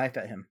throw a knife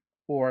at him,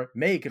 or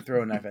May could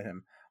throw a knife at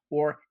him,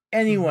 or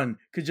anyone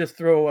could just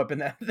throw a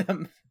weapon at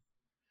them.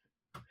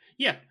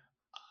 Yeah,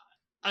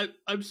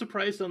 I'm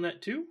surprised on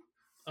that too.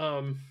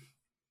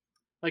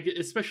 Like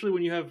especially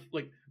when you have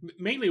like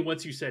mainly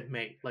once you said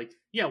May, like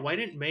yeah, why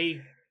didn't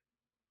May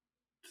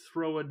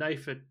throw a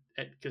knife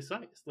at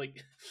Cassius?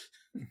 Like,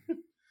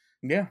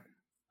 yeah.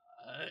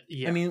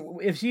 Yeah. I mean,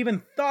 if she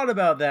even thought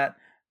about that,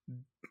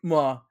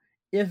 well,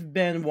 if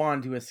Ben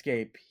wanted to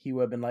escape, he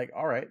would have been like,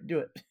 all right, do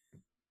it.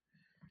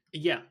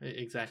 Yeah,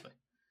 exactly.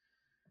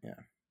 Yeah.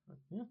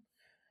 Yeah.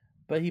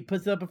 But he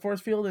puts up a force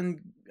field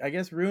and I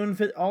guess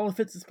ruined all of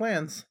Fitz's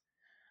plans.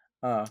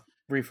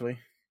 Briefly.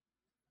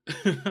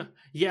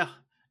 Yeah.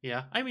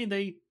 I mean,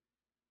 they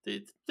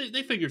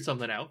figured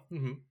something out.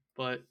 Mm-hmm.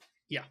 But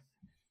yeah.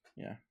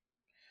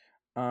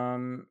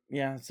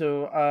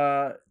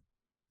 So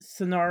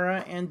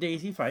Sonara and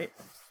Daisy fight.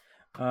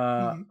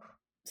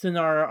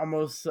 Sonara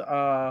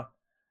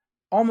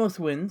almost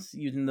wins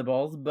using the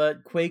balls,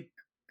 but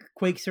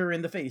quakes her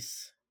in the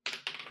face.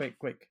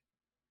 Quake.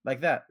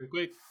 Like that.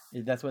 Quake.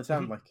 That's what it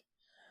sounds like.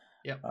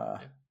 Yeah.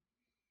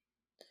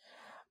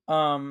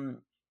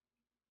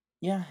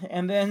 Yeah,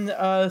 and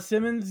then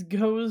Simmons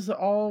goes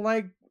all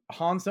like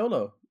Han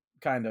Solo,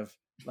 kind of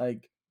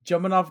like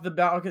jumping off the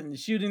balcony,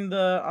 shooting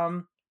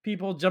the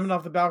people, jumping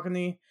off the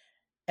balcony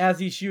as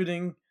he's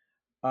shooting.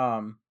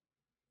 And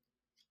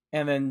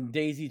then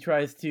Daisy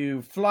tries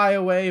to fly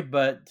away,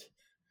 but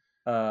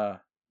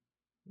her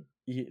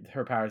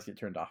powers get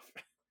turned off.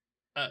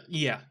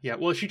 Yeah.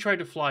 Well, she tried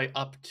to fly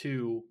up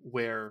to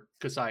where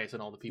Cassius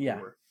and all the people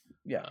were.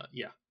 Yeah.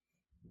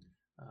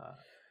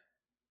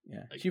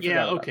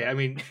 Okay. I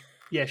mean,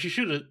 yeah, she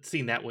should have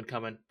seen that one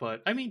coming.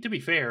 But I mean, to be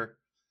fair,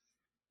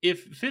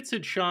 if Fitz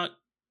had shot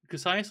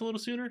Cassius a little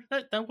sooner,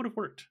 that would have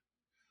worked.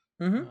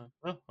 Mm-hmm.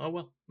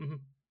 Well. Mm-hmm.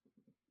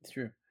 It's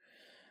true.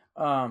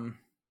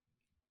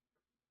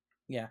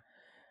 Yeah.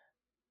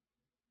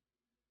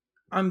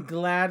 I'm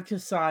glad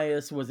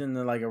Cassius was in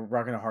a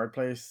rock and a hard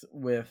place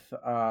with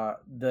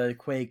the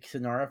Quake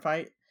Sonara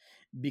fight,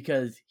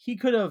 because he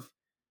could have,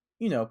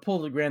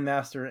 pulled a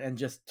Grandmaster and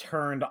just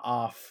turned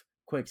off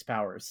Quake's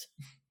powers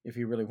if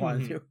he really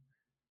wanted to.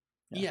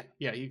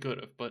 Yeah, he could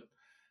have, but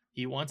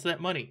he wants that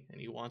money and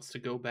he wants to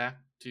go back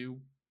to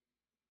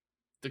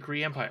the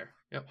Kree Empire.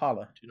 Yep.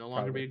 Hala. To no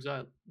longer be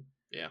exiled.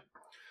 Yeah.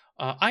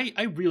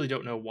 I really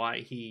don't know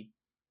why he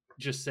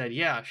just said,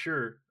 yeah,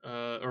 sure.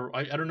 Or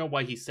I don't know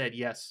why he said,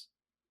 yes,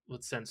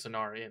 let's send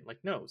Sonara in. Like,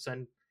 no,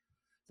 send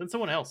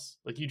someone else.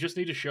 Like, you just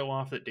need to show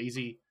off that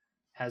Daisy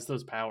has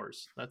those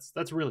powers.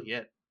 That's really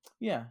it.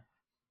 Yeah.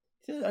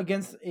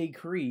 Against a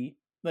Kree.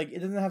 Like, it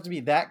doesn't have to be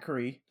that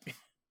Kree.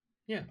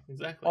 Yeah,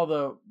 exactly.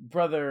 Although,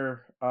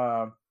 brother,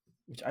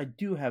 which I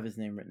do have his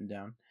name written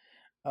down,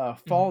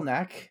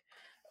 Falnak,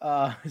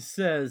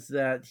 says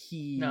that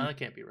he... No, that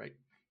can't be right.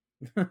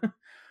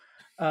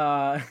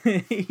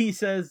 He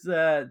says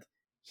that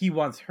he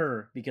wants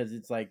her because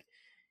it's like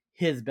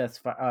his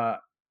best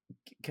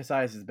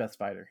Cassius' best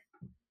fighter.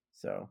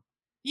 So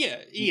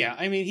yeah.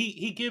 I mean,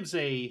 he gives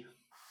a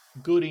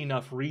good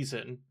enough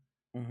reason.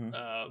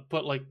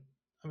 But like,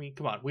 I mean,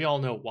 come on, we all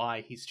know why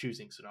he's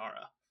choosing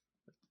Sonara.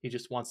 He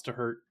just wants to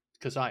hurt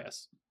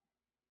Cassius.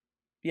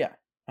 Yeah,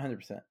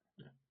 100%.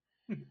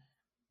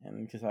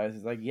 And Cassius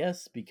is like,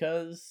 yes,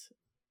 because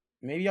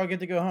maybe I'll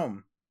get to go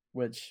home,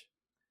 which,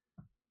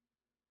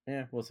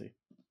 yeah, we'll see.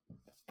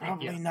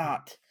 Probably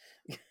not.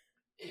 I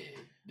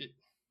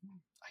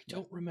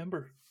don't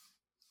remember.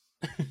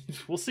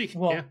 We'll see.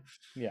 Well,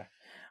 yeah.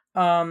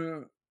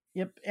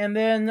 Yep. And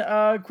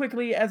then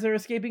quickly, as they're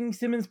escaping,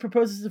 Simmons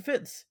proposes to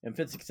Fitz, and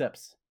Fitz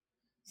accepts.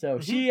 So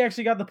she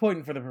actually got the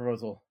point for the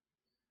proposal.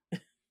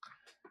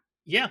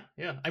 Yeah.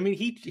 I mean,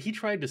 he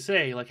tried to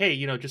say, like, hey,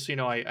 just so you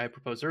know, I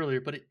proposed earlier,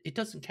 but it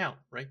doesn't count,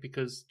 right?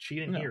 Because she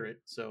didn't hear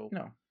it. So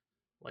no.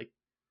 Like,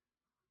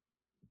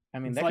 I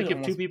mean, it's that like could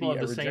if two people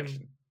have the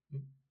rejection.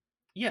 same.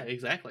 Yeah,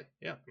 exactly.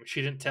 Yeah,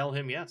 she didn't tell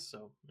him yes,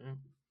 so. Yeah.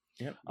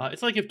 Yep.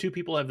 It's like if two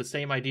people have the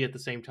same idea at the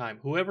same time.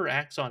 Whoever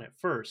acts on it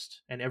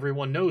first, and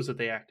everyone knows that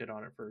they acted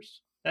on it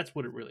first, that's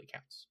what it really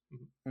counts.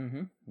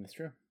 That's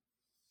true.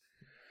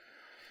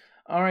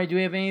 All right, do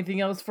we have anything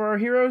else for our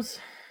heroes?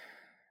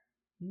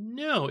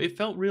 No, it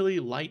felt really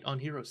light on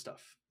hero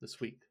stuff this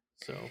week.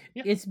 So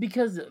yeah. It's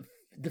because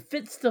the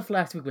Fitz stuff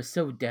last week was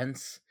so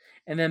dense,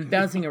 and then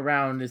bouncing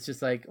around, it's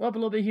just like, up a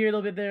little bit here, a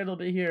little bit there, a little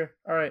bit here.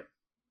 All right,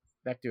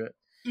 back to it.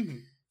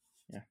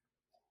 Yeah.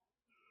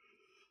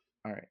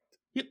 All right.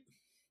 Yep.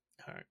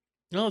 All right.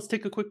 Now let's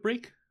take a quick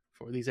break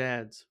for these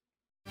ads.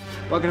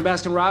 Welcome to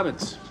Baskin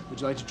Robbins. Would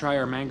you like to try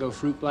our mango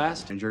fruit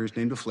blast? And Jerry's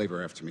named a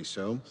flavor after me,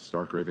 so...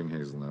 Stark raving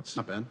hazelnuts.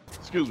 Not bad.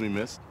 Excuse me,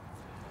 miss.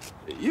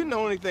 You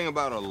know anything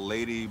about a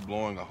lady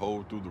blowing a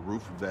hole through the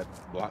roof of that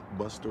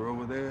Blockbuster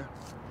over there?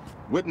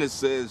 Witness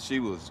says she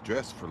was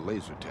dressed for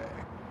laser tag.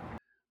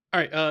 All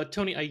right,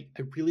 Tony, I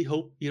really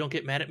hope you don't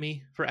get mad at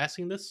me for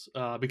asking this,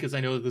 because I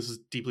know this is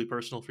deeply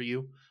personal for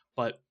you.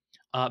 But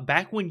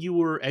back when you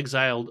were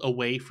exiled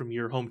away from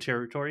your home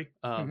territory,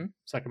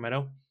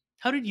 Sacramento,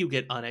 how did you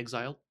get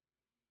unexiled?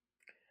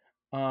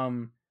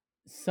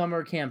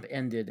 Summer camp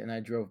ended and I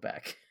drove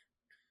back.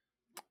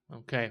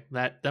 Okay,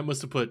 that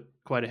must have put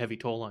quite a heavy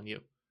toll on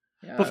you.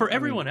 Yeah, but for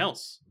everyone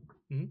else...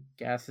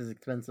 Gas is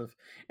expensive.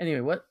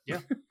 Anyway, what? Yeah.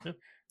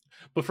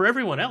 But for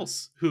everyone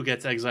else who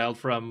gets exiled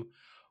from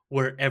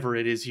wherever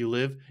it is you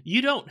live,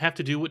 you don't have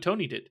to do what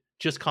Tony did.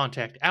 Just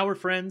contact our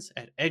friends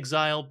at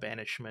Exile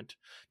Banishment.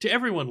 To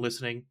everyone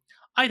listening,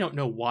 I don't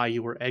know why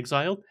you were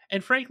exiled,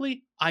 and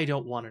frankly, I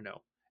don't want to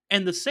know.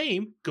 And the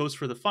same goes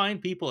for the fine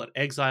people at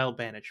Exile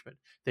Banishment.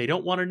 They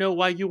don't want to know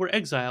why you were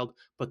exiled,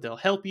 but they'll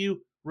help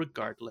you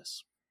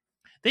regardless.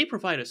 They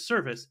provide a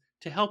service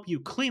to help you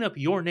clean up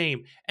your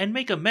name and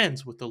make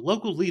amends with the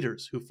local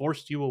leaders who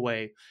forced you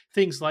away.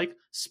 Things like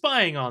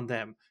spying on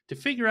them to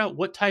figure out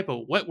what type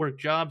of wet work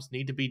jobs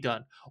need to be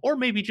done, or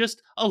maybe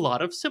just a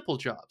lot of simple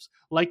jobs,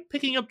 like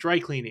picking up dry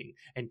cleaning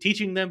and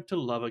teaching them to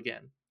love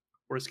again.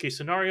 Worst case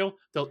scenario,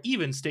 they'll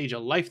even stage a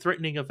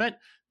life-threatening event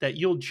that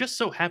you'll just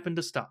so happen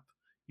to stop.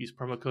 Use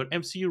promo code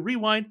MCU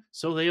Rewind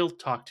so they'll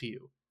talk to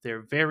you.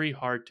 They're very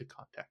hard to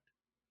contact.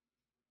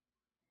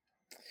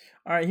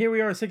 All right, here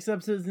we are, 6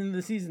 episodes into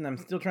the season. I'm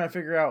still trying to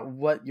figure out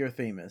what your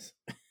theme is.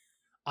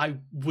 I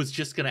was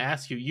just gonna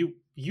ask you.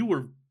 You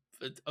were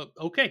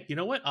okay. You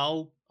know what?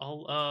 I'll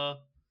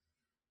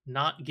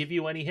not give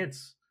you any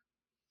hints.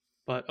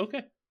 But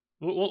okay,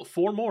 well,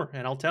 4 more,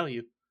 and I'll tell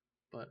you.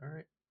 But all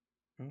right.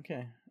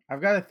 Okay,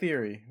 I've got a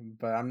theory,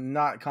 but I'm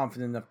not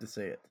confident enough to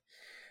say it.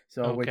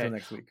 So I'll wait till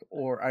next week,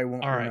 or I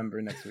won't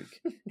remember next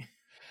week.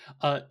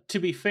 To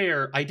be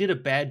fair, I did a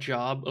bad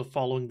job of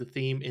following the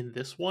theme in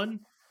this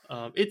one.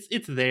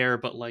 It's there,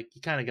 but like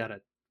you kind of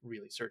gotta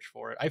really search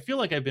for it. I feel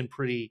like I've been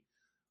pretty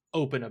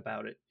open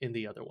about it in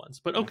the other ones,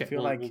 but okay. I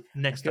feel like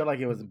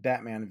it was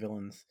Batman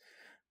villains,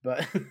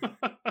 but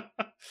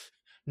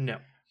no.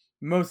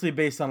 Mostly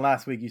based on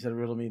last week. You said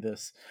riddle me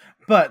this,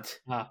 but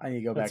I need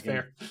to go back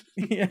fair.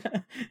 Yeah.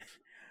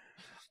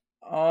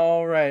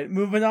 All right,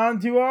 moving on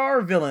to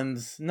our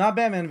villains. Not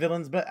Batman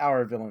villains, but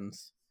our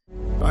villains.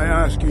 I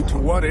ask you, to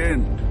what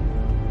end?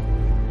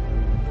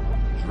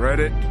 Dread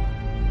it?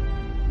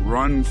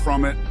 Run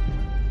from it?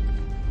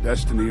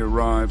 Destiny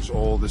arrives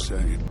all the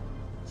same.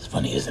 It's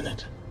funny, isn't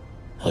it?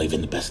 How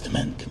even the best of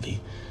men can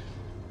be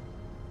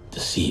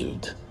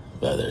deceived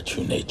by their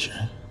true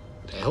nature.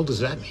 What the hell does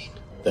that mean?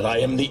 That I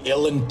am the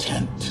ill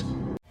intent.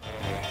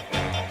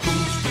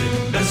 Who's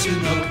been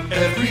messing up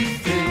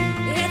everything?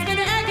 It's been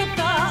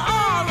Agatha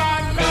all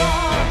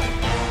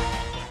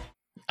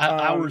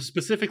along. Our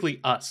specifically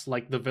us,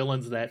 like the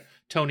villains that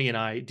Tony and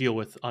I deal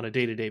with on a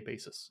day-to-day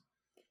basis.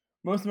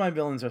 Most of my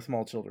villains are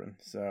small children,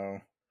 so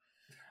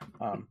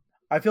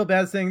I feel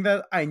bad saying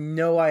that. I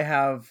know I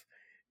have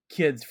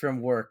kids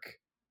from work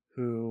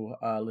who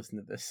listen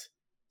to this,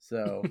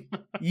 so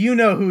you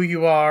know who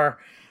you are.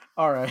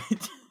 All right.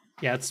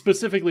 Yeah, it's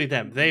specifically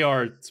them. They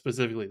are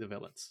specifically the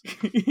villains.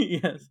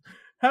 Yes.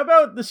 How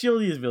about the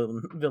Shieldies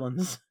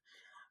villains?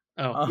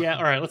 Oh, yeah.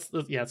 All right. Let's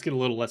get a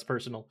little less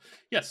personal.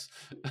 Yes.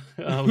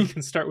 We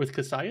can start with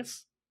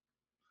Cassius.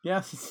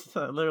 Yes.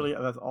 Literally,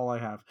 that's all I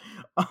have.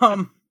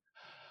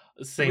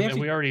 Same. And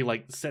we already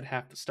said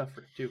half the stuff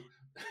for it too.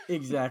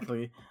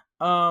 Exactly.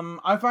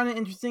 I find it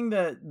interesting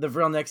that the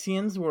Vril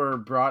Nexians were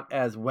brought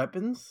as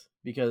weapons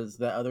because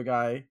that other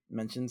guy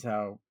mentions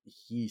how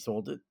he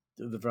sold it,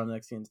 the Vril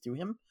Nexians, to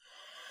him.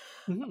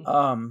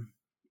 Mm-hmm.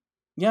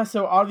 Yeah,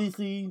 so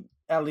obviously,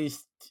 at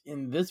least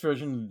in this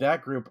version,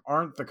 that group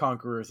aren't the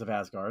conquerors of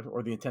Asgard,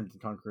 or the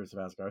attempted conquerors of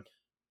Asgard.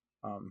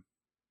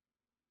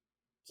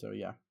 So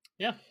yeah.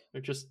 Yeah,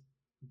 they're just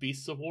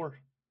beasts of war.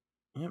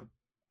 Yep.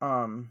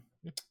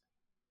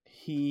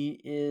 He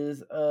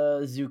is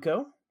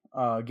Zuko,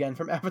 again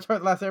from Avatar: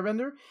 The Last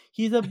Airbender.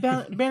 He's a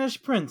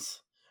banished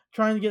prince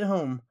trying to get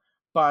home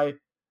by,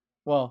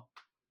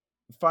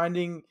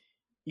 finding.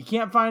 He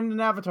can't find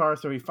an Avatar,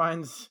 so he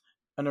finds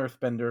an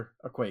Earthbender,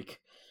 a Quake.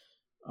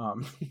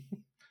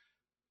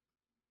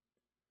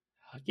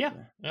 Yeah.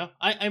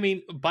 I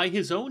mean, by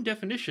his own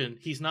definition,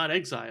 he's not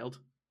exiled.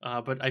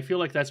 But I feel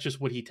like that's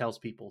just what he tells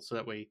people, so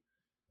that way,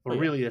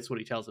 really, that's what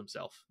he tells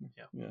himself.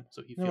 Yeah.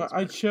 So he feels.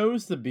 I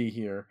chose to be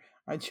here.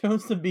 I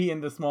chose to be in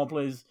the small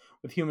place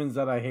with humans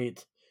that I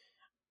hate.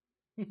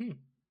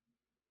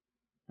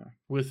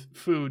 With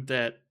food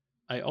that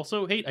I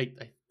also hate.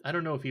 I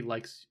don't know if he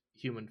likes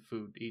human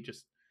food.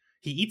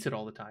 He eats it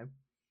all the time.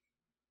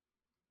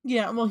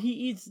 Yeah, well, he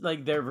eats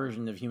their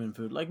version of human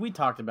food. Like we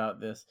talked about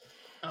this.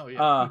 Oh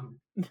yeah.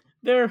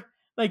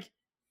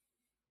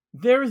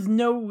 There's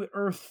no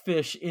earth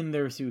fish in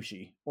their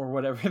sushi or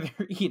whatever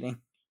they're eating.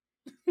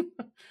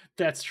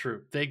 That's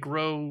true. They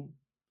grow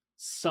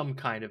some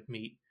kind of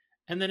meat,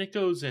 and then it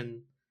goes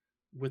in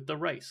with the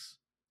rice,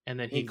 and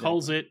then he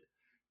calls it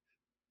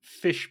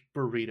fish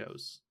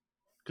burritos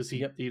because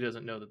he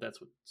doesn't know that that's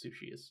what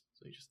sushi is.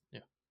 So he just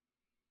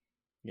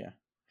yeah.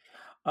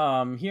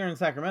 Here in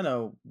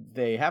Sacramento,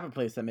 they have a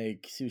place that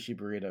makes sushi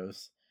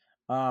burritos.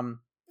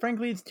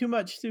 Frankly, it's too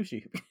much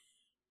sushi.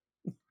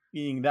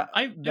 Eating that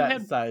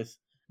size.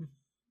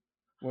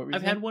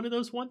 I've had one of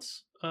those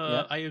once.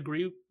 I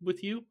agree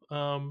with you.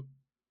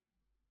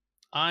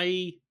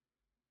 I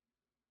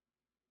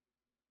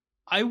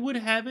would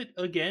have it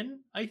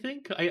again. I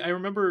think I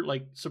remember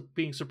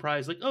being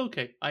surprised.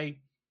 Okay, I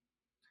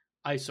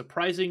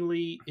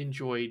surprisingly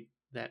enjoyed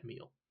that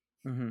meal,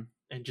 and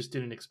just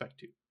didn't expect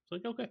to.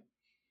 It's okay.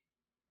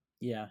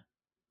 Yeah,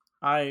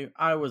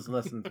 I was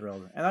less than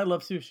thrilled, and I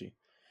love sushi,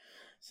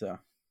 so.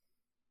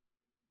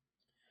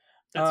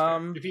 That's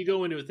fair. If you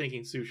go into it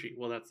thinking sushi,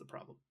 well, that's the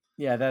problem.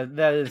 Yeah,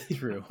 that is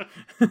true.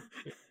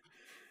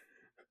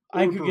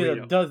 I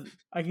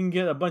can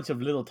get a bunch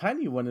of little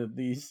tiny one of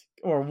these,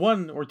 or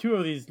one or two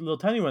of these little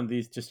tiny one of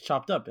these just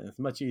chopped up, and it's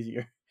much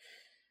easier.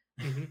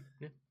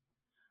 Mm-hmm.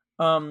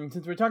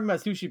 Since we're talking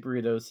about sushi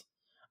burritos,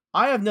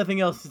 I have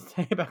nothing else to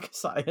say about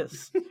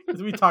Casillas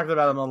because we talked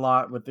about him a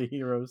lot with the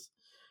heroes.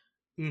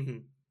 Mm-hmm.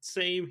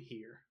 Same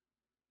here.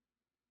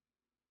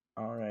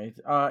 All right.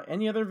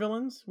 Any other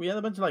villains? We had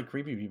a bunch of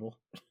creepy people.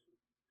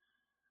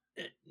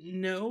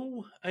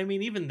 No, I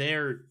mean even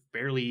they're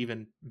barely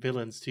even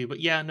villains too.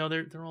 But yeah, no,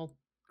 they're all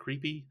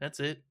creepy.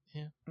 That's it.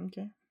 Yeah.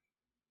 Okay.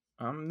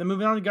 Then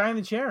moving on to Guy in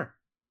the Chair.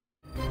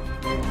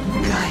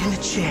 Guy in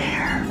the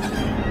chair.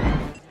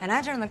 And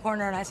I turn the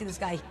corner and I see this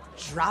guy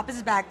drop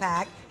his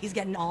backpack. He's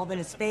getting all up in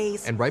his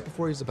face. And right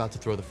before he's about to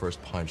throw the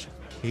first punch,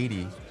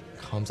 Katie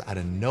comes out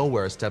of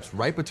nowhere, steps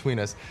right between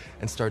us,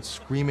 and starts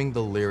screaming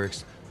the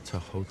lyrics to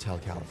Hotel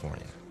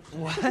California.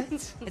 What?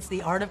 It's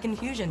the art of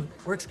confusion.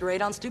 Works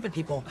great on stupid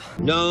people.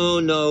 No.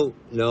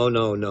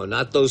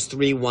 Not those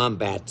 3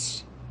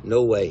 wombats.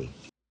 No way.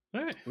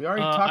 All right. We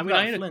already talked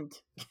about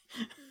Flint.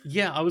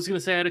 Yeah, I was going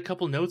to say I had a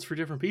couple notes for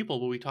different people,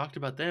 but we talked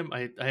about them.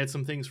 I had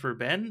some things for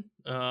Ben.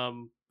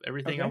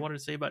 Everything I wanted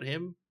to say about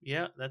him.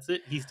 Yeah, that's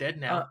it. He's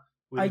dead now.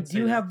 I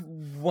do have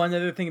one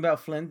other thing about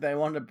Flint that I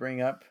wanted to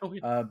bring up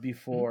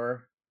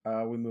before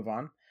we move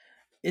on.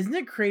 Isn't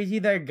it crazy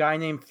that a guy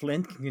named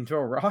Flint can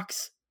control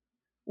rocks?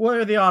 What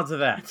are the odds of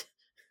that?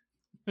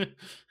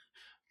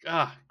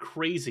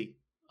 Crazy.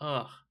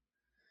 Ugh.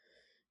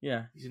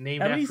 Yeah. He's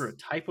named after a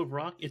type of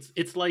rock.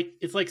 It's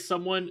like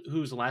someone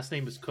whose last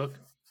name is Cook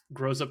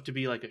grows up to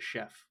be like a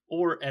chef,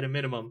 or at a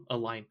minimum, a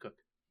line cook.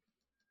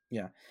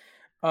 Yeah.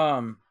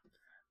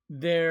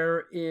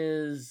 There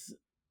is,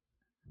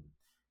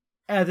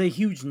 as a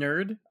huge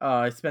nerd,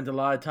 I spent a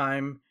lot of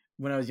time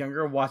when I was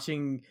younger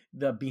watching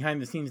the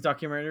behind the scenes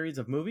documentaries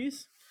of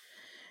movies.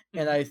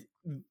 And I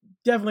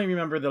definitely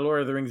remember the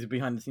Lord of the Rings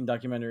behind the scenes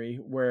documentary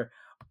where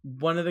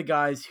one of the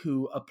guys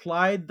who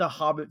applied the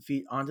Hobbit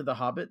feet onto the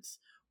Hobbits,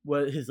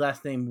 his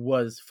last name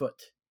was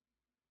Foot.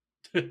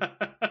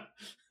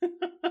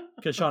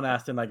 Because Sean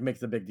Astin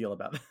makes a big deal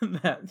about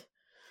that.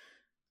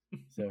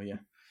 So yeah.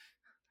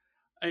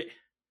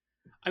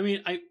 I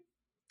mean,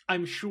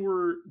 I'm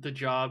sure the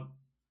job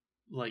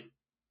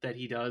that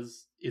he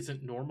does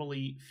isn't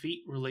normally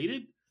feet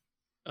related.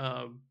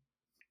 Who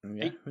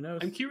knows?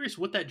 I'm curious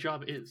what that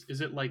job is.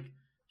 Is it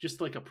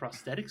just like a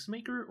prosthetics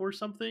maker or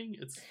something?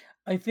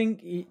 I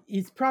think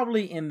he's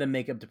probably in the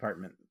makeup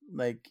department.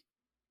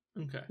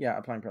 Okay. Yeah,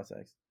 applying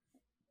prosthetics.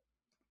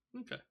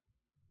 Okay.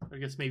 I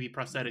guess maybe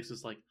prosthetics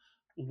is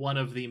one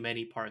of the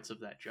many parts of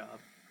that job.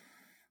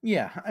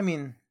 Yeah, I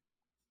mean,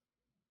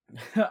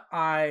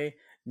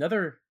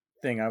 another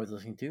thing I was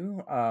listening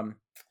to,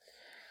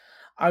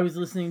 I was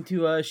listening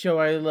to a show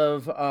I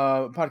love,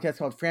 a podcast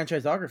called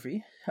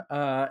Franchisography,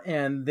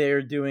 and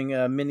they're doing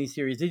a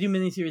mini-series. They do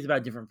mini-series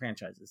about different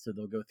franchises, so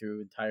they'll go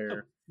through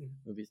entire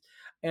movies.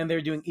 And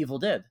they're doing Evil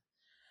Dead.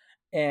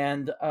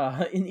 And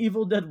in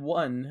Evil Dead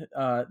 1,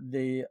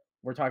 they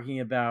were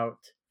talking about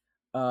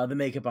the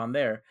makeup on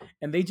there.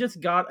 And they just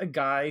got a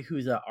guy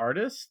who's an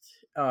artist,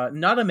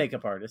 not a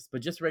makeup artist,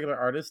 but just a regular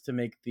artist to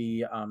make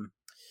the,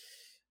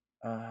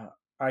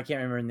 I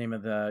can't remember the name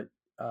of the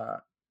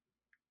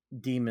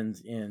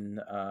demons in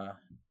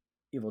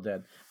Evil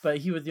Dead, but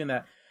he was doing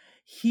that.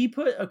 He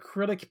put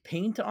acrylic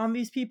paint on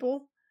these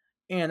people,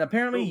 and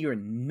apparently you're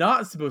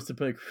not supposed to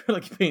put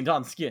acrylic paint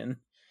on skin.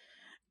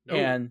 No,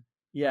 and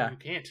yeah, you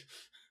can't.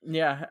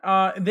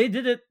 Yeah, they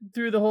did it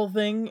through the whole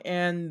thing,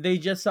 and they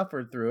just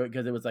suffered through it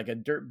because it was like a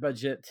dirt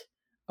budget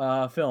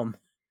film,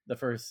 the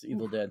first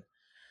Evil Dead.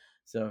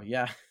 So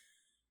yeah,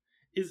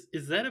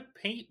 is that a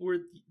paint where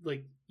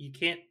you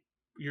can't,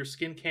 your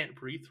skin can't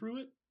breathe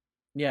through it?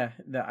 Yeah,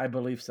 I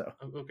believe so.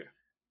 Oh, okay,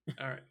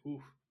 all right.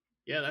 Ooh.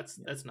 Yeah, that's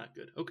not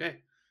good.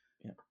 Okay.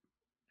 Yeah.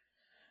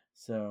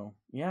 So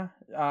yeah,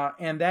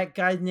 and that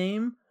guy's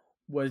name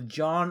was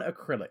John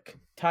Acrylic.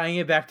 Tying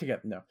it back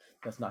together. No,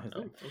 that's not his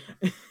name.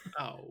 Okay.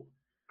 Oh.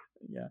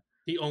 Yeah.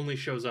 He only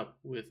shows up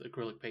with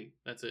acrylic paint.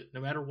 That's it.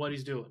 No matter what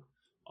he's doing,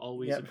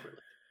 always acrylic.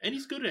 And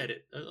he's good at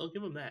it. I'll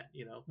give him that.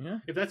 Yeah.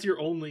 If that's your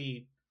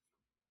only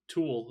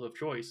tool of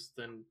choice,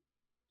 then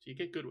you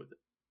get good with it.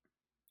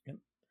 Yep.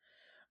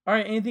 All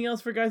right. Anything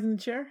else for Guys in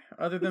the Chair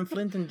other than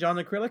Flint and John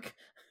Acrylic?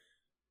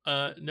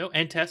 No,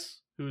 and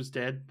Tess, who's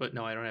dead, but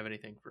no, I don't have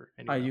anything for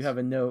anyone else. You have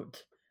a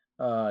note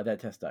that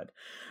Tess died.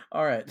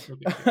 All right.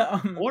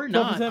 Okay. Or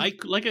not.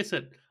 Like I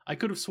said, I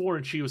could have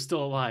sworn she was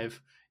still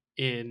alive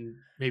in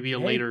maybe a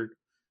later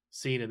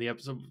scene in the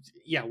episode.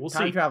 Yeah, we'll see.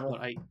 Time travel.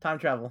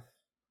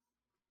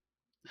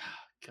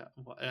 God,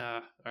 all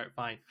right,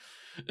 fine.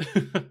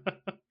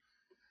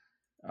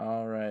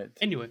 All right.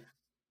 Anyway.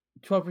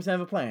 12%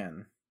 of a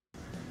plan.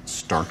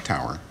 Stark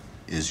Tower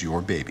is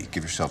your baby.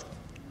 Give yourself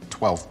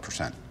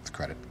 12%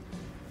 credit.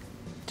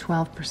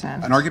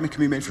 12%. An argument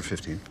can be made for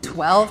 15.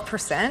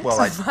 12%? Well,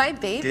 my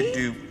baby? Did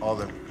do all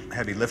the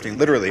heavy lifting.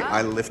 Literally,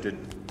 I lifted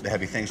the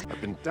heavy things.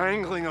 I've been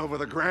dangling over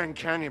the Grand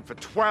Canyon for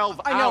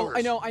 12 hours.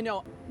 I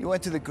know. You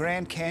went to the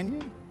Grand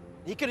Canyon?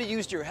 He could have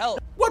used your help.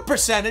 What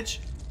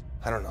percentage?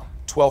 I don't know.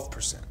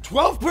 12%.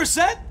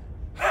 12%?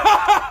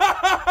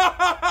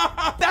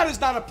 That is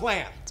not a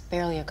plan. It's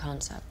barely a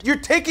concept. You're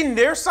taking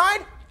their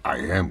side? I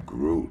am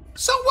Groot.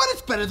 So what?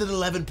 It's better than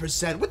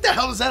 11%. What the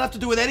hell does that have to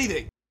do with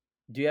anything?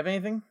 Do you have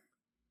anything?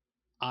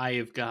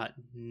 I've got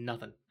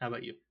nothing. How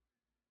about you?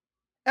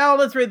 Al,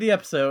 let's rate the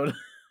episode.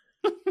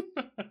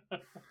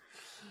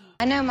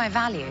 I know my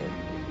value.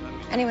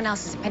 Anyone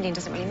else's opinion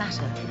doesn't really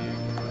matter.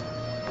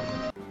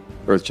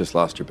 Earth just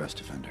lost her best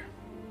defender.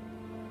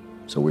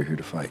 So we're here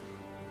to fight.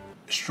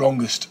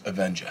 Strongest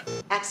Avenger.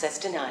 Access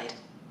denied.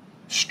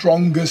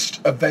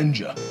 Strongest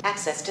Avenger.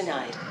 Access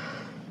denied.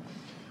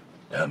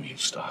 Damn you,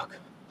 Stark.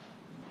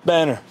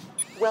 Banner.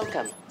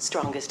 Welcome,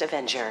 Strongest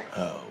Avenger.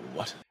 Oh,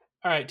 what?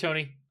 All right,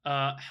 Tony.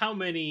 How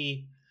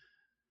many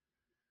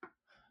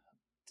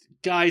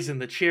guys in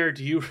the chair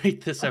do you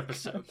rate this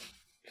episode?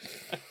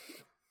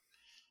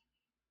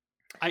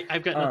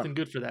 I've got nothing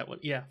good for that one.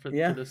 Yeah, for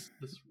this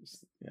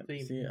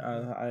theme. See,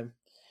 all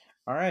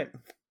right.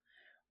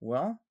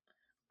 Well,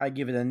 I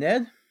give it a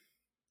Ned.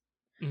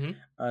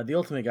 Mm-hmm. The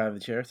ultimate guy of the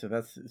chair, so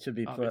that should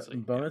be Obviously,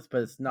 bonus,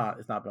 but it's not.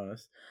 It's not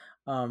bonus.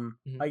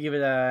 I give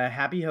it a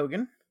Happy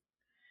Hogan,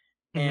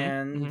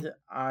 and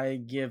I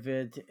give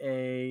it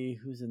a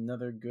who's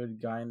another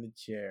good guy in the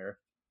chair.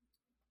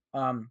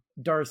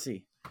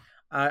 Darcy.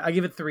 I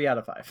give it 3 out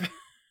of 5.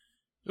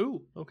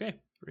 Ooh, okay,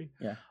 3.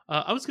 Yeah.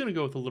 I was gonna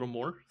go with a little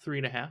more,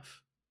 3.5,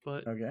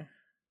 but okay.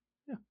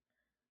 Yeah.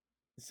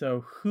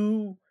 So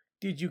who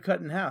did you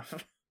cut in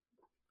half?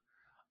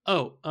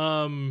 Oh,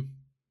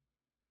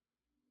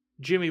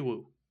 Jimmy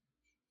Woo.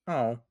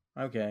 Oh,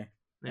 okay.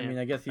 Yeah, I mean,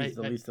 I guess he's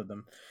the least of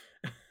them.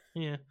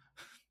 Yeah,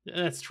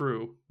 that's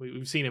true.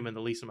 We've seen him in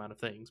the least amount of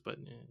things, but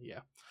yeah.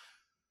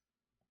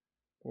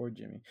 Poor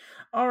Jimmy.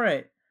 All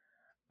right.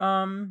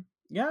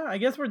 Yeah, I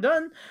guess we're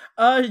done.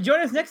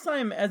 Join us next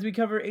time as we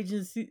cover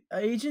Agents of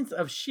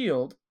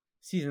S.H.I.E.L.D.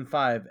 Season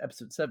 5,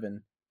 Episode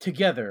 7,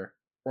 Together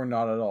or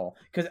Not at All.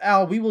 Because,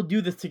 Al, we will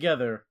do this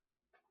together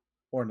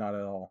or not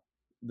at all.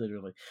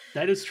 Literally.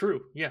 That is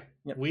true. Yeah.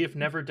 Yep. We have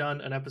never done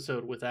an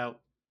episode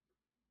without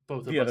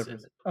both of us in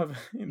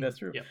it. That's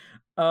true. Yep.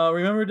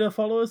 Remember to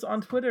follow us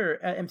on Twitter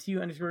at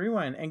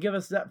MCU_Rewind and give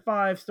us that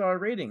 5-star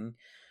rating.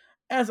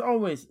 As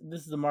always,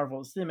 this is the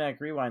Marvel Cinematic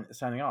Rewind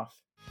signing off.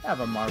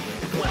 Have a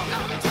marvelous.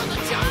 Welcome to the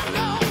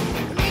jungle.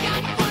 We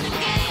got